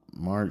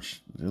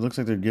March. It looks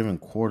like they're giving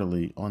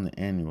quarterly on the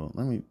annual.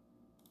 Let me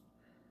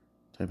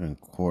type in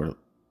quarter.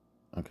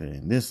 Okay,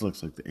 and this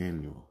looks like the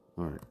annual.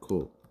 All right,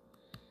 cool.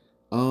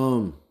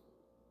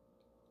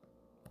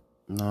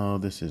 No,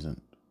 this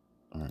isn't.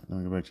 All right, let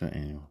me go back to the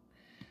annual.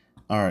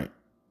 All right,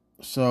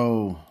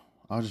 so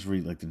I'll just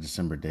read like the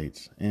December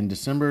dates. In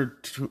December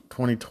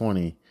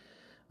 2020,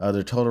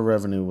 their total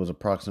revenue was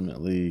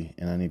approximately,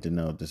 and I need to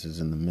know if this is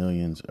in the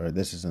millions or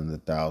this is in the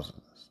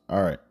thousands.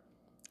 All right,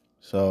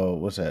 so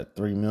what's that?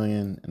 3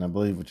 million, and I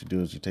believe what you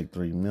do is you take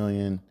 3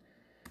 million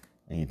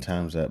and you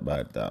times that by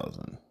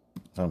 1,000,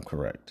 if I'm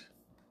correct.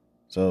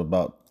 So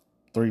about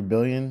 3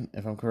 billion,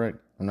 if I'm correct.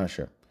 I'm not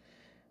sure.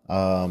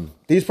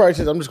 These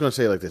prices, I'm just going to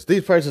say it like this.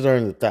 These prices are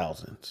in the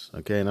thousands,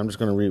 okay? And I'm just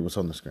going to read what's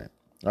on the screen.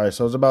 All right,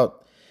 so it's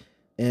about,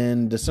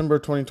 in December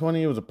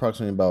 2020, it was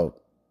approximately about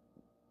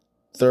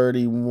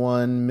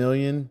 31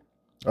 million,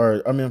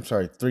 or, I mean, I'm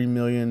sorry,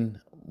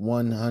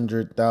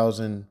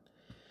 3,100,000.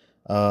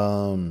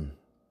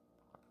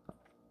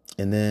 And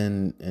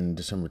then in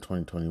December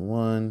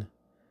 2021, it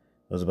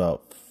was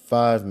about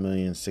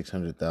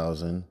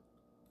 5,600,000.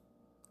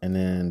 And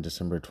then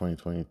December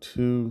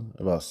 2022,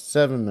 about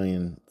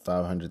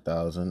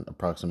 7,500,000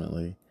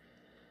 approximately.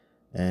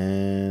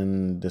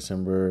 And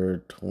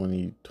December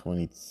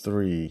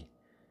 2023,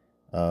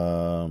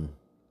 well,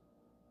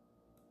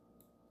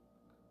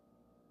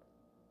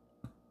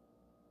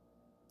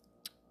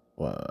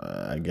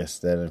 I guess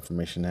that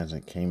information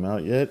hasn't came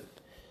out yet.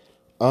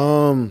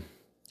 So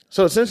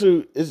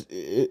essentially,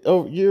 year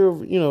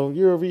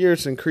over year,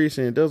 it's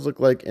increasing. It does look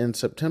like in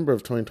September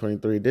of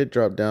 2023, it did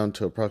drop down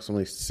to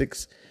approximately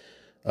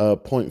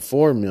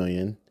 6.4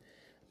 million.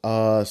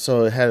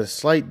 So it had a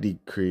slight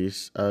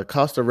decrease.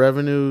 Cost of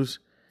revenues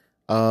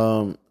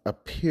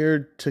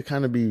appeared to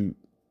kind of be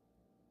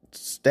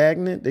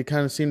stagnant. They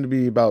kind of seem to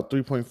be about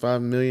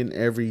 3.5 million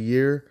every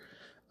year,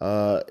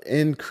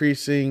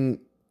 increasing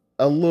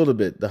a little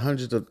bit. The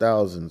hundreds of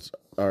thousands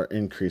are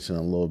increasing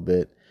a little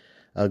bit.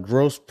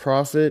 Gross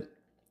profit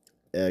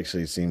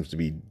actually seems to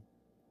be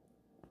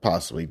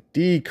possibly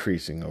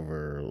decreasing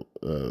over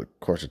the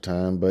course of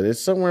time, but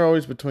it's somewhere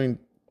always between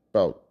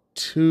about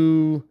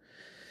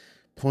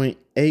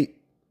 2.8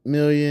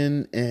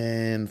 million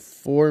and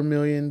 4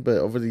 million, but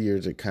over the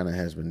years it kind of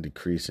has been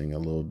decreasing a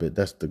little bit.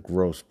 That's the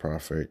gross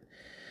profit.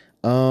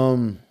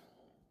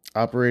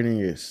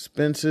 Operating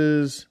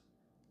expenses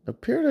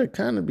appear to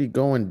kind of be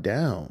going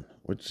down,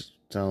 which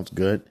sounds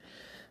good.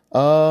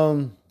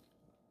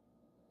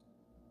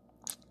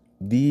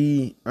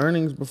 The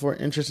earnings before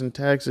interest and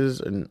taxes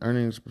and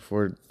earnings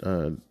before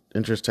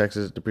interest,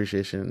 taxes,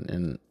 depreciation,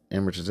 and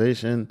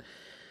amortization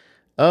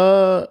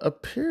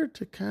appear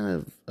to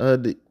kind of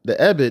the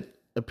EBIT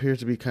appears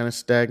to be kind of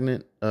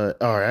stagnant.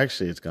 Or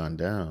actually, it's gone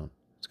down.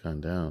 It's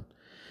gone down.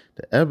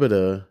 The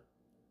EBITDA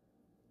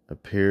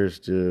appears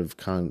to have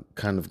kind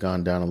of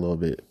gone down a little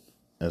bit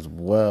as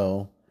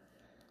well.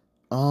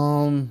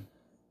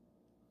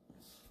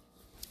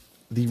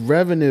 The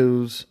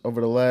revenues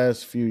over the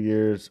last few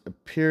years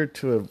appear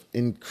to have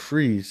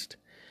increased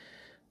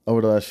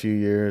over the last few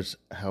years.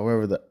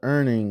 However, the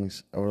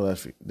earnings over the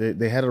last few,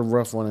 they had a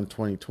rough one in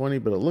 2020,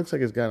 but it looks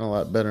like it's gotten a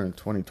lot better in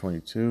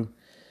 2022.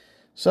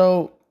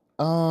 So,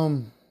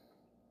 let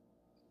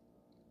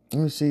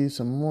me see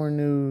some more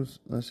news.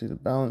 Let's see the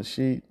balance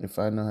sheet. If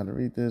I know how to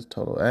read this,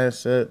 total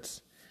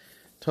assets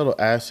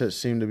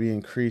seem to be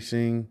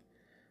increasing.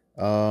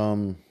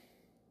 Total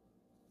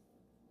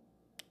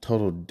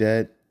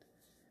debt,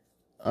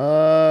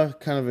 kind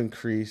of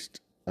increased.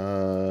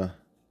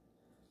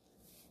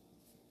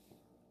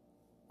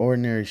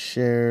 Ordinary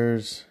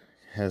shares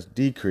has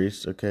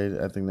decreased. Okay,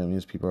 I think that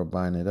means people are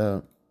buying it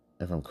up,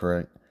 if I'm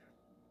correct.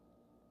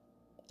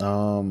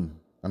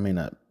 I may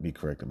not be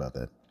correct about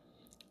that.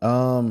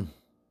 I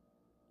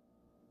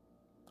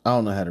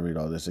don't know how to read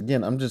all this.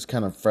 Again, I'm just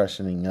kind of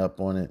freshening up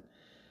on it.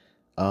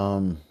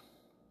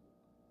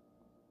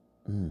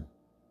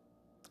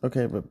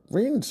 Okay, but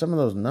reading some of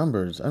those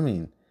numbers, I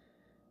mean,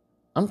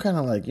 I'm kind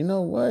of like, you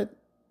know what?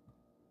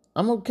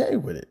 I'm okay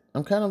with it.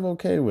 I'm kind of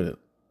okay with it.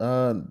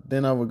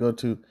 Then I would go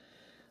to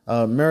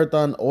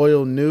Marathon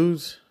Oil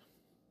News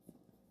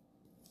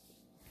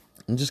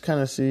and just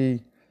kind of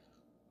see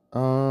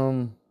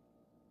kind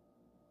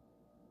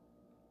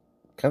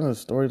of the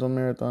stories on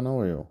Marathon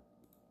Oil.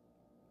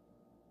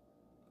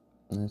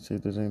 Let's see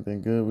if there's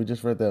anything good. We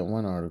just read that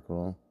one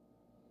article.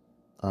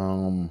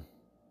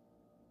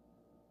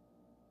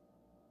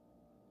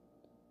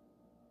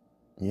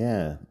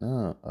 Yeah,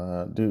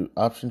 no. Do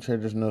option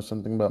traders know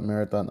something about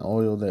Marathon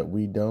Oil that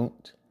we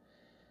don't?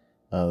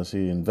 Let's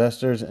see.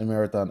 Investors in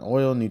Marathon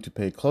Oil need to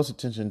pay close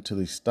attention to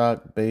the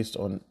stock based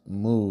on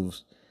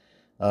moves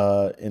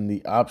in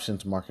the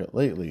options market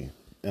lately.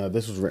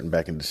 This was written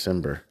back in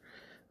December.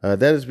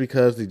 That is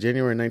because the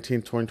January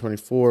 19th,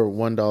 2024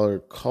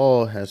 $1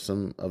 call has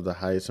some of the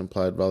highest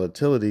implied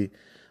volatility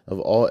of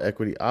all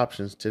equity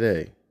options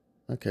today.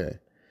 Okay.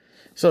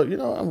 So,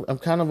 I'm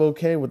kind of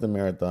okay with the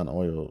Marathon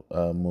Oil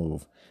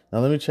move. Now,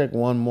 let me check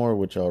one more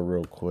with y'all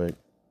real quick.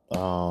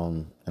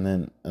 And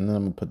then I'm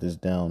going to put this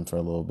down for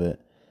a little bit.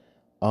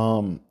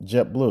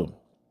 JetBlue.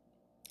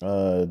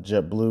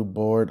 JetBlue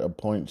board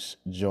appoints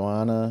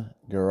Joanna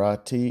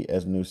Garatti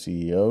as new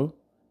CEO.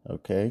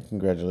 Okay,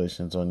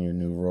 congratulations on your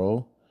new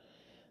role.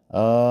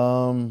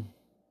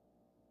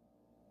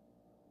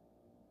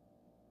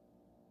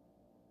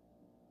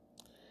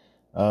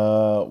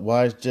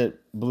 Why is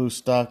JetBlue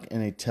stock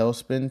in a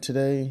tailspin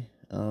today?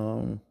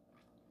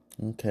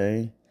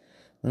 Okay.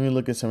 Let me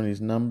look at some of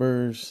these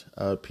numbers.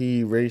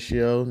 P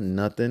ratio,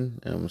 nothing.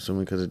 I'm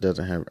assuming because it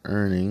doesn't have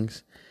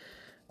earnings.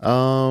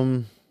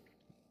 Market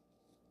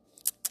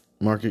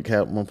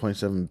cap,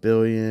 1.7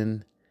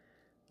 billion.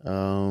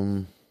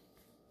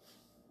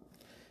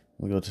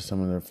 We go to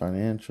some of their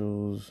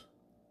financials.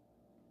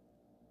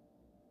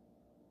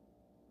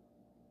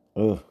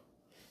 Ugh.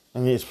 I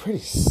mean, it's pretty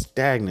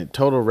stagnant.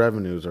 Total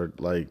revenues are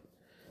like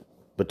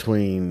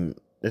between,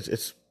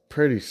 it's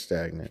pretty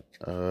stagnant.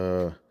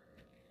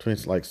 Between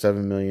like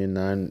 7 million,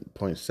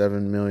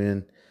 9.7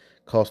 million.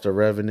 Cost of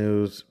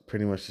revenues,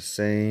 pretty much the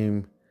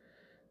same.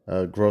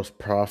 Gross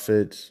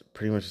profits,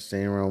 pretty much the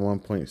same, around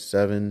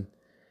 1.7.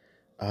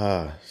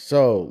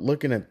 So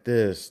looking at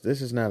this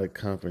is not a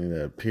company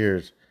that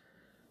appears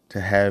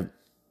to have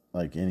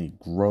like any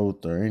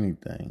growth or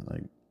anything.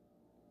 Like,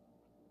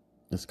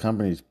 this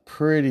company is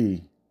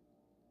pretty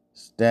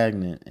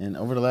stagnant, and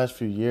over the last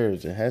few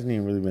years, it hasn't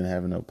even really been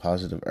having no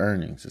positive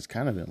earnings. It's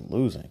kind of been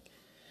losing.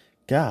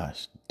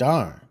 Gosh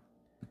darn.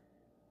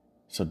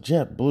 So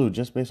JetBlue,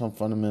 just based on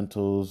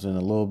fundamentals and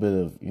a little bit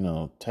of,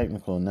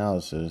 technical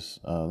analysis.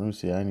 Let me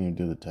see. I didn't even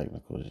do the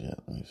technicals yet.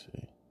 Let me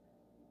see.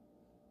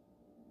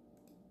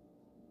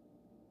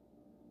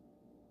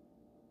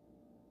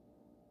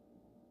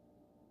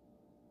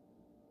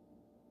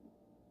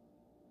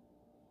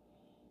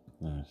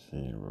 Let me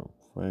see real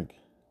quick.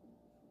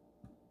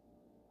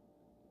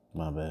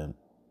 My bad.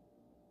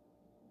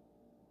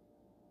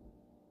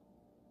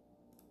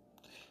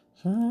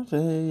 Some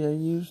say I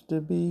used to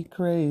be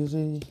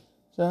crazy.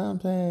 Some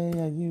say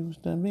I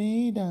used to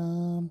be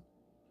dumb.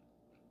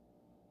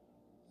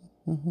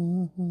 The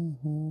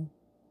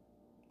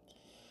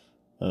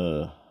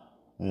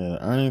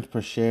earnings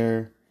per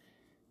share,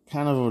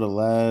 kind of over the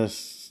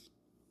last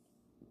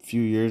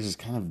few years, has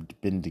kind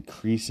of been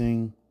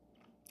decreasing.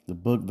 The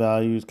book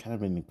value has kind of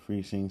been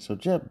decreasing. So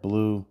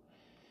JetBlue,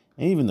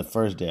 and even the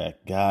first day I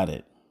got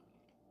it,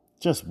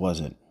 just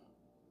wasn't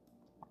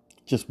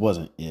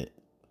it.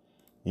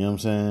 You know what I'm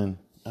saying?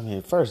 I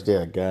mean, first day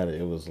I got it,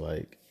 it was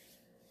like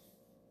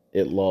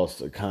it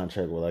lost a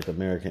contract with like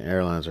American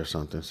Airlines or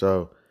something.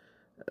 So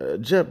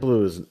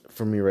JetBlue is,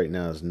 for me right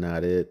now, is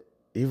not it.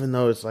 Even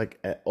though it's like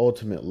at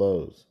ultimate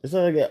lows. It's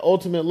like at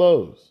ultimate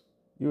lows.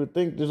 You would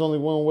think there's only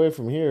one way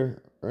from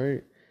here,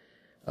 right?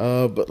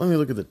 But let me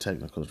look at the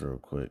technicals real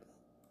quick.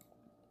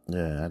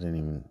 Yeah, I didn't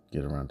even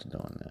get around to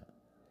doing that.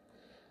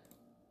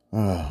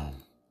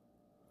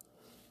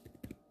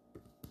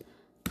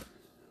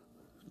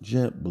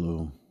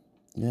 JetBlue.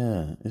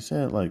 Yeah, it's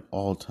at like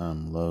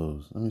all-time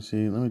lows. Let me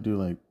see. Let me do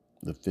like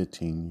the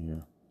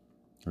 15-year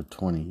or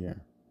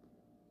 20-year.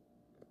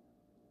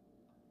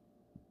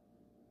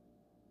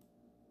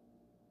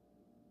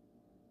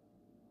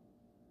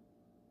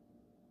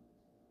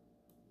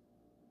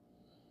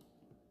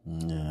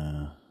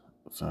 Yeah.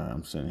 Sorry,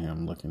 I'm sitting here.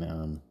 I'm looking at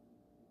them.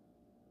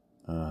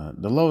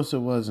 The lowest it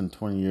was in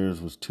 20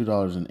 years was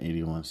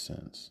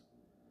 $2.81.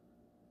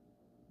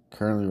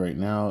 Currently, right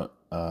now,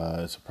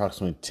 it's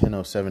approximately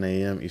 10:07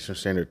 a.m. Eastern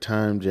Standard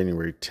Time,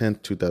 January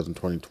 10th,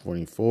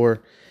 2024.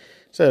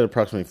 It's at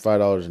approximately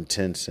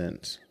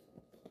 $5.10.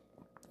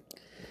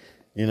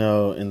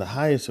 And the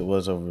highest it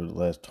was over the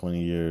last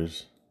 20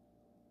 years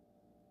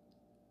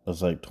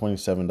was like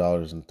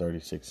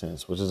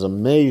 $27.36, which is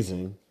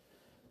amazing.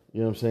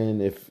 You know what I'm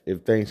saying?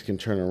 If things can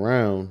turn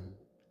around.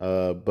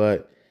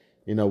 But,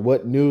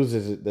 what news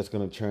is it that's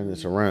going to turn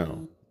this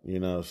around?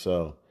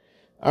 So,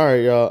 all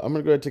right, y'all. I'm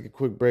going to go ahead and take a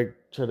quick break.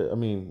 I'm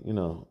going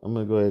to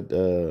go ahead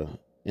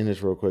end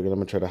this real quick, and I'm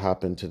going to try to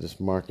hop into this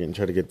market and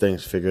try to get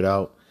things figured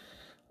out.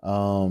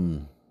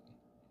 If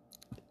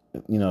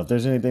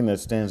there's anything that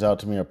stands out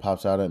to me or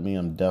pops out at me,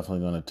 I'm definitely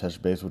going to touch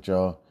base with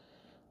y'all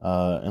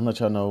and let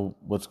y'all know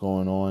what's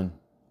going on.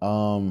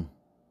 All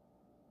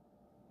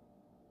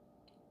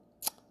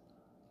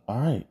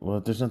right. Well,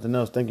 if there's nothing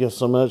else, thank you all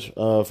so much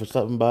for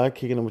stopping by,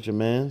 kicking it with your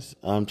mans.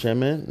 I'm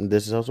Chanman, and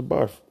this is House of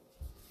B.A.R.F.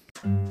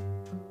 I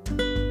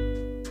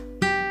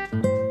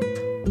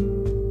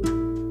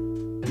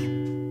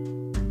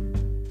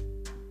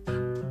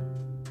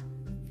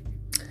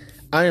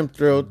am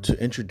thrilled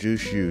to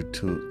introduce you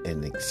to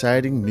an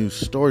exciting new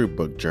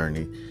storybook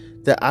journey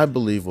that I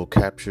believe will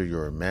capture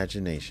your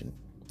imagination.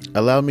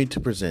 Allow me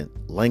to present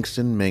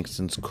Langston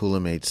Mankson's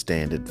Kool-Aid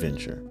Stand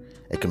Adventure,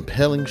 a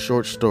compelling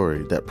short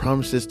story that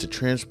promises to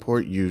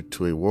transport you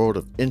to a world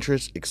of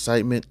interest,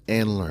 excitement,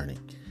 and learning.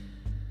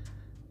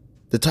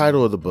 The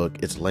title of the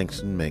book is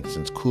Langston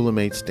Mankson's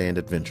Kool-Aid Stand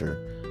Adventure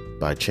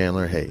by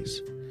Chandler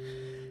Hayes.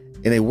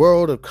 In a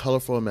world of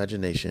colorful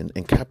imagination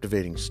and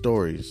captivating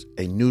stories,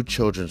 a new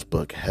children's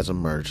book has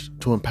emerged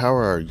to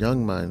empower our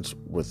young minds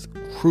with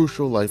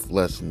crucial life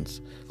lessons,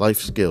 life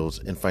skills,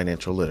 and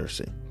financial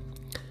literacy.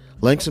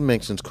 Langston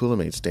Mankson's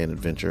Kool-Aid Stand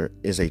Adventure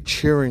is a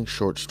cheering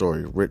short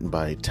story written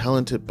by a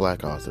talented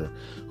Black author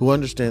who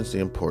understands the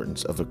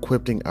importance of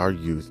equipping our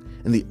youth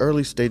in the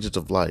early stages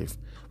of life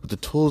with the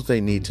tools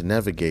they need to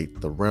navigate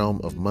the realm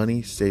of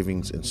money,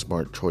 savings, and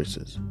smart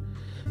choices.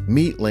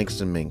 Meet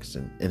Langston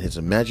Mankson and his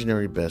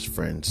imaginary best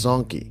friend,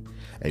 Zonky,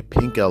 a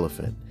pink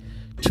elephant,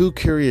 two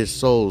curious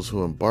souls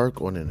who embark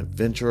on an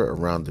adventure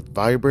around the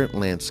vibrant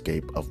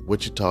landscape of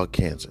Wichita,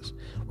 Kansas,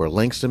 where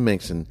Langston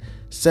Mankson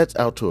sets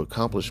out to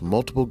accomplish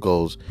multiple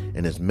goals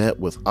and is met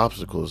with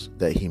obstacles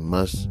that he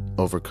must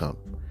overcome.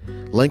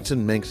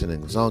 Langston Mankson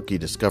and Zonky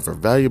discover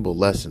valuable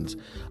lessons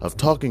of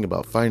talking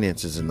about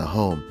finances in the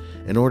home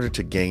in order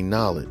to gain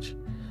knowledge.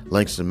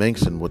 Langston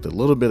Mankson, with a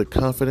little bit of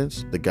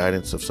confidence, the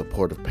guidance of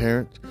supportive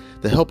parents,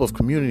 the help of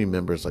community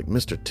members like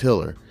Mr.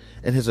 Tiller,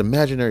 and his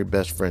imaginary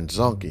best friend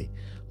Zonky,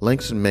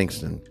 Langston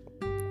Mankson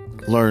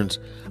learns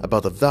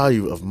about the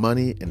value of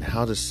money and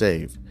how to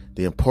save,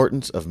 the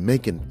importance of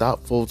making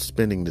thoughtful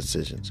spending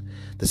decisions,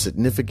 the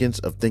significance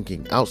of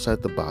thinking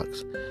outside the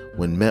box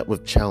when met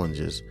with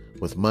challenges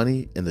with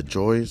money, and the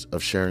joys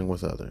of sharing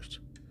with others.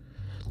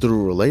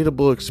 Through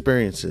relatable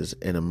experiences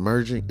and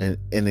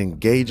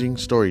engaging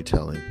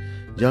storytelling,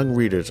 young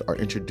readers are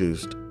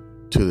introduced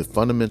to the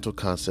fundamental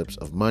concepts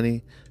of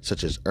money,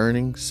 such as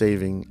earning,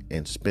 saving,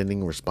 and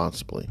spending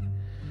responsibly.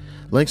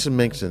 Langston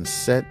Mankson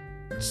set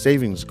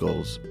savings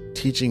goals,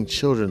 teaching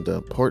children the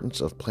importance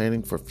of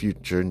planning for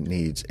future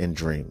needs and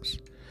dreams.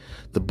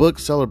 The book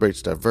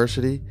celebrates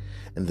diversity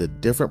and the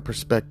different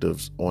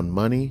perspectives on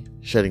money,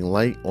 shedding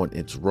light on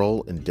its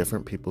role in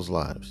different people's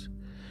lives.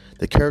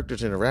 The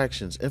characters'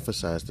 interactions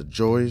emphasize the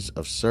joys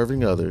of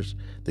serving others,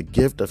 the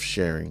gift of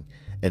sharing,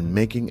 and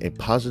making a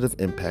positive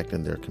impact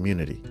in their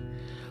community.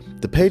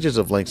 The pages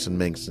of Langston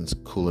Mankson's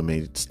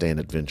Kool-Aid Stand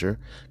Adventure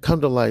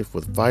come to life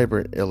with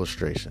vibrant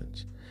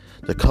illustrations.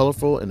 The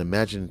colorful and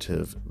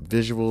imaginative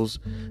visuals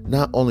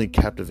not only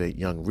captivate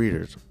young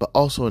readers, but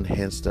also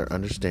enhance their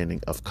understanding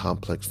of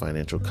complex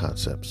financial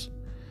concepts.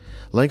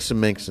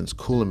 Langston Mankson's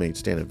Kool-Aid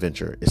Stand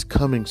Adventure is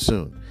coming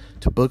soon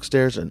to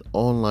bookstores and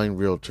online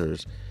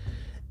realtors.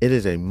 It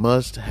is a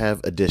must-have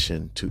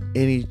addition to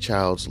any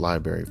child's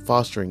library,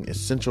 fostering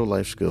essential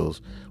life skills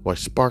while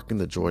sparking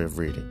the joy of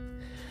reading.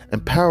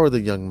 Empower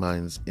the young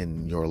minds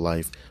in your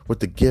life with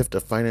the gift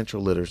of financial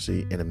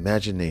literacy and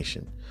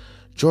imagination.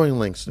 Join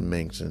Langston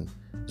Mankson,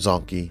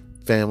 Zonky,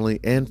 family,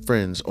 and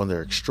friends on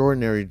their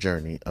extraordinary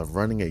journey of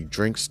running a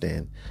drink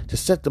stand to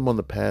set them on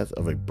the path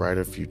of a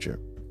brighter future.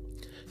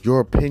 Your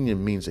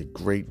opinion means a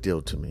great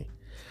deal to me.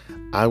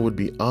 I would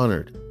be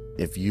honored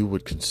if you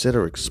would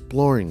consider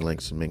exploring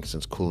Langston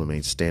Mankson's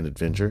Kool-Aid Stand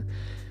Adventure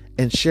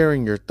and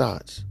sharing your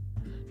thoughts.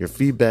 Your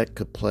feedback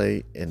could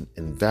play an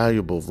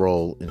invaluable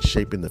role in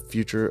shaping the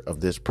future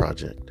of this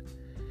project.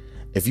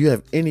 If you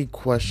have any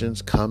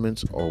questions,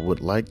 comments, or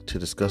would like to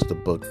discuss the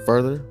book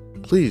further,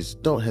 please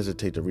don't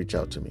hesitate to reach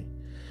out to me.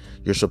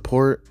 Your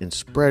support in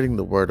spreading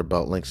the word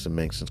about Langston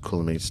Mankson's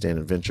Kool-Aid Stand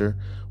Adventure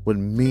would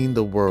mean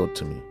the world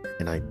to me,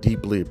 and I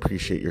deeply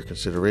appreciate your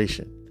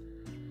consideration.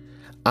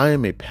 I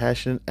am a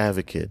passionate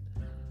advocate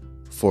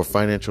for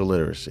financial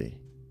literacy.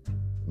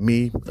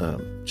 Me,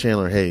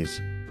 Chandler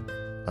Hayes,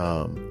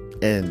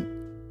 and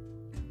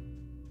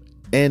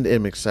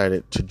am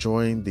excited to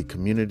join the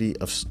community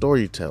of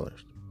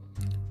storytellers.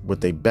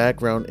 With a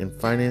background in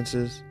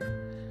finances,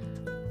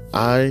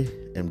 I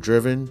am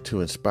driven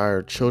to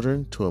inspire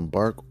children to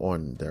embark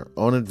on their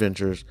own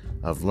adventures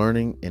of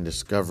learning and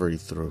discovery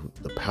through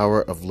the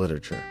power of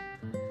literature.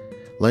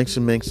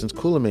 Langston Mankson's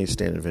Kool-Aid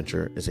Stand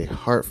Adventure is a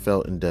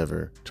heartfelt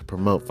endeavor to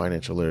promote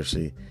financial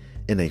literacy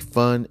in a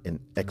fun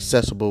and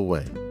accessible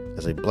way.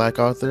 As a Black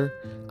author,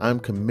 I'm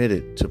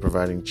committed to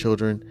providing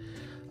children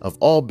of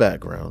all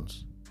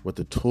backgrounds with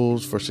the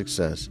tools for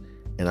success,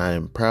 and I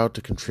am proud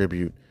to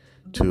contribute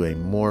to a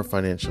more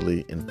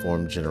financially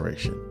informed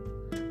generation.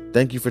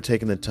 Thank you for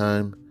taking the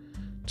time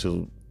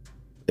to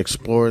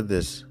explore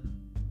this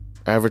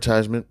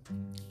advertisement,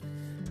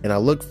 and I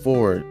look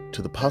forward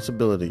to the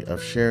possibility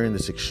of sharing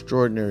this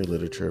extraordinary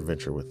literature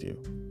adventure with you.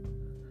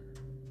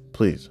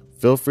 Please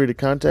feel free to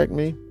contact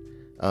me.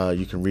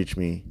 You can reach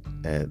me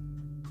at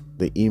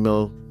the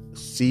email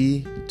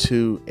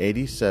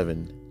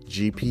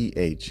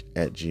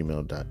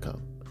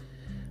c287gph@gmail.com.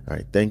 All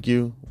right, thank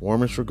you.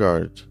 Warmest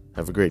regards.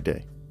 Have a great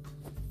day.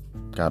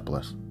 God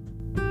bless.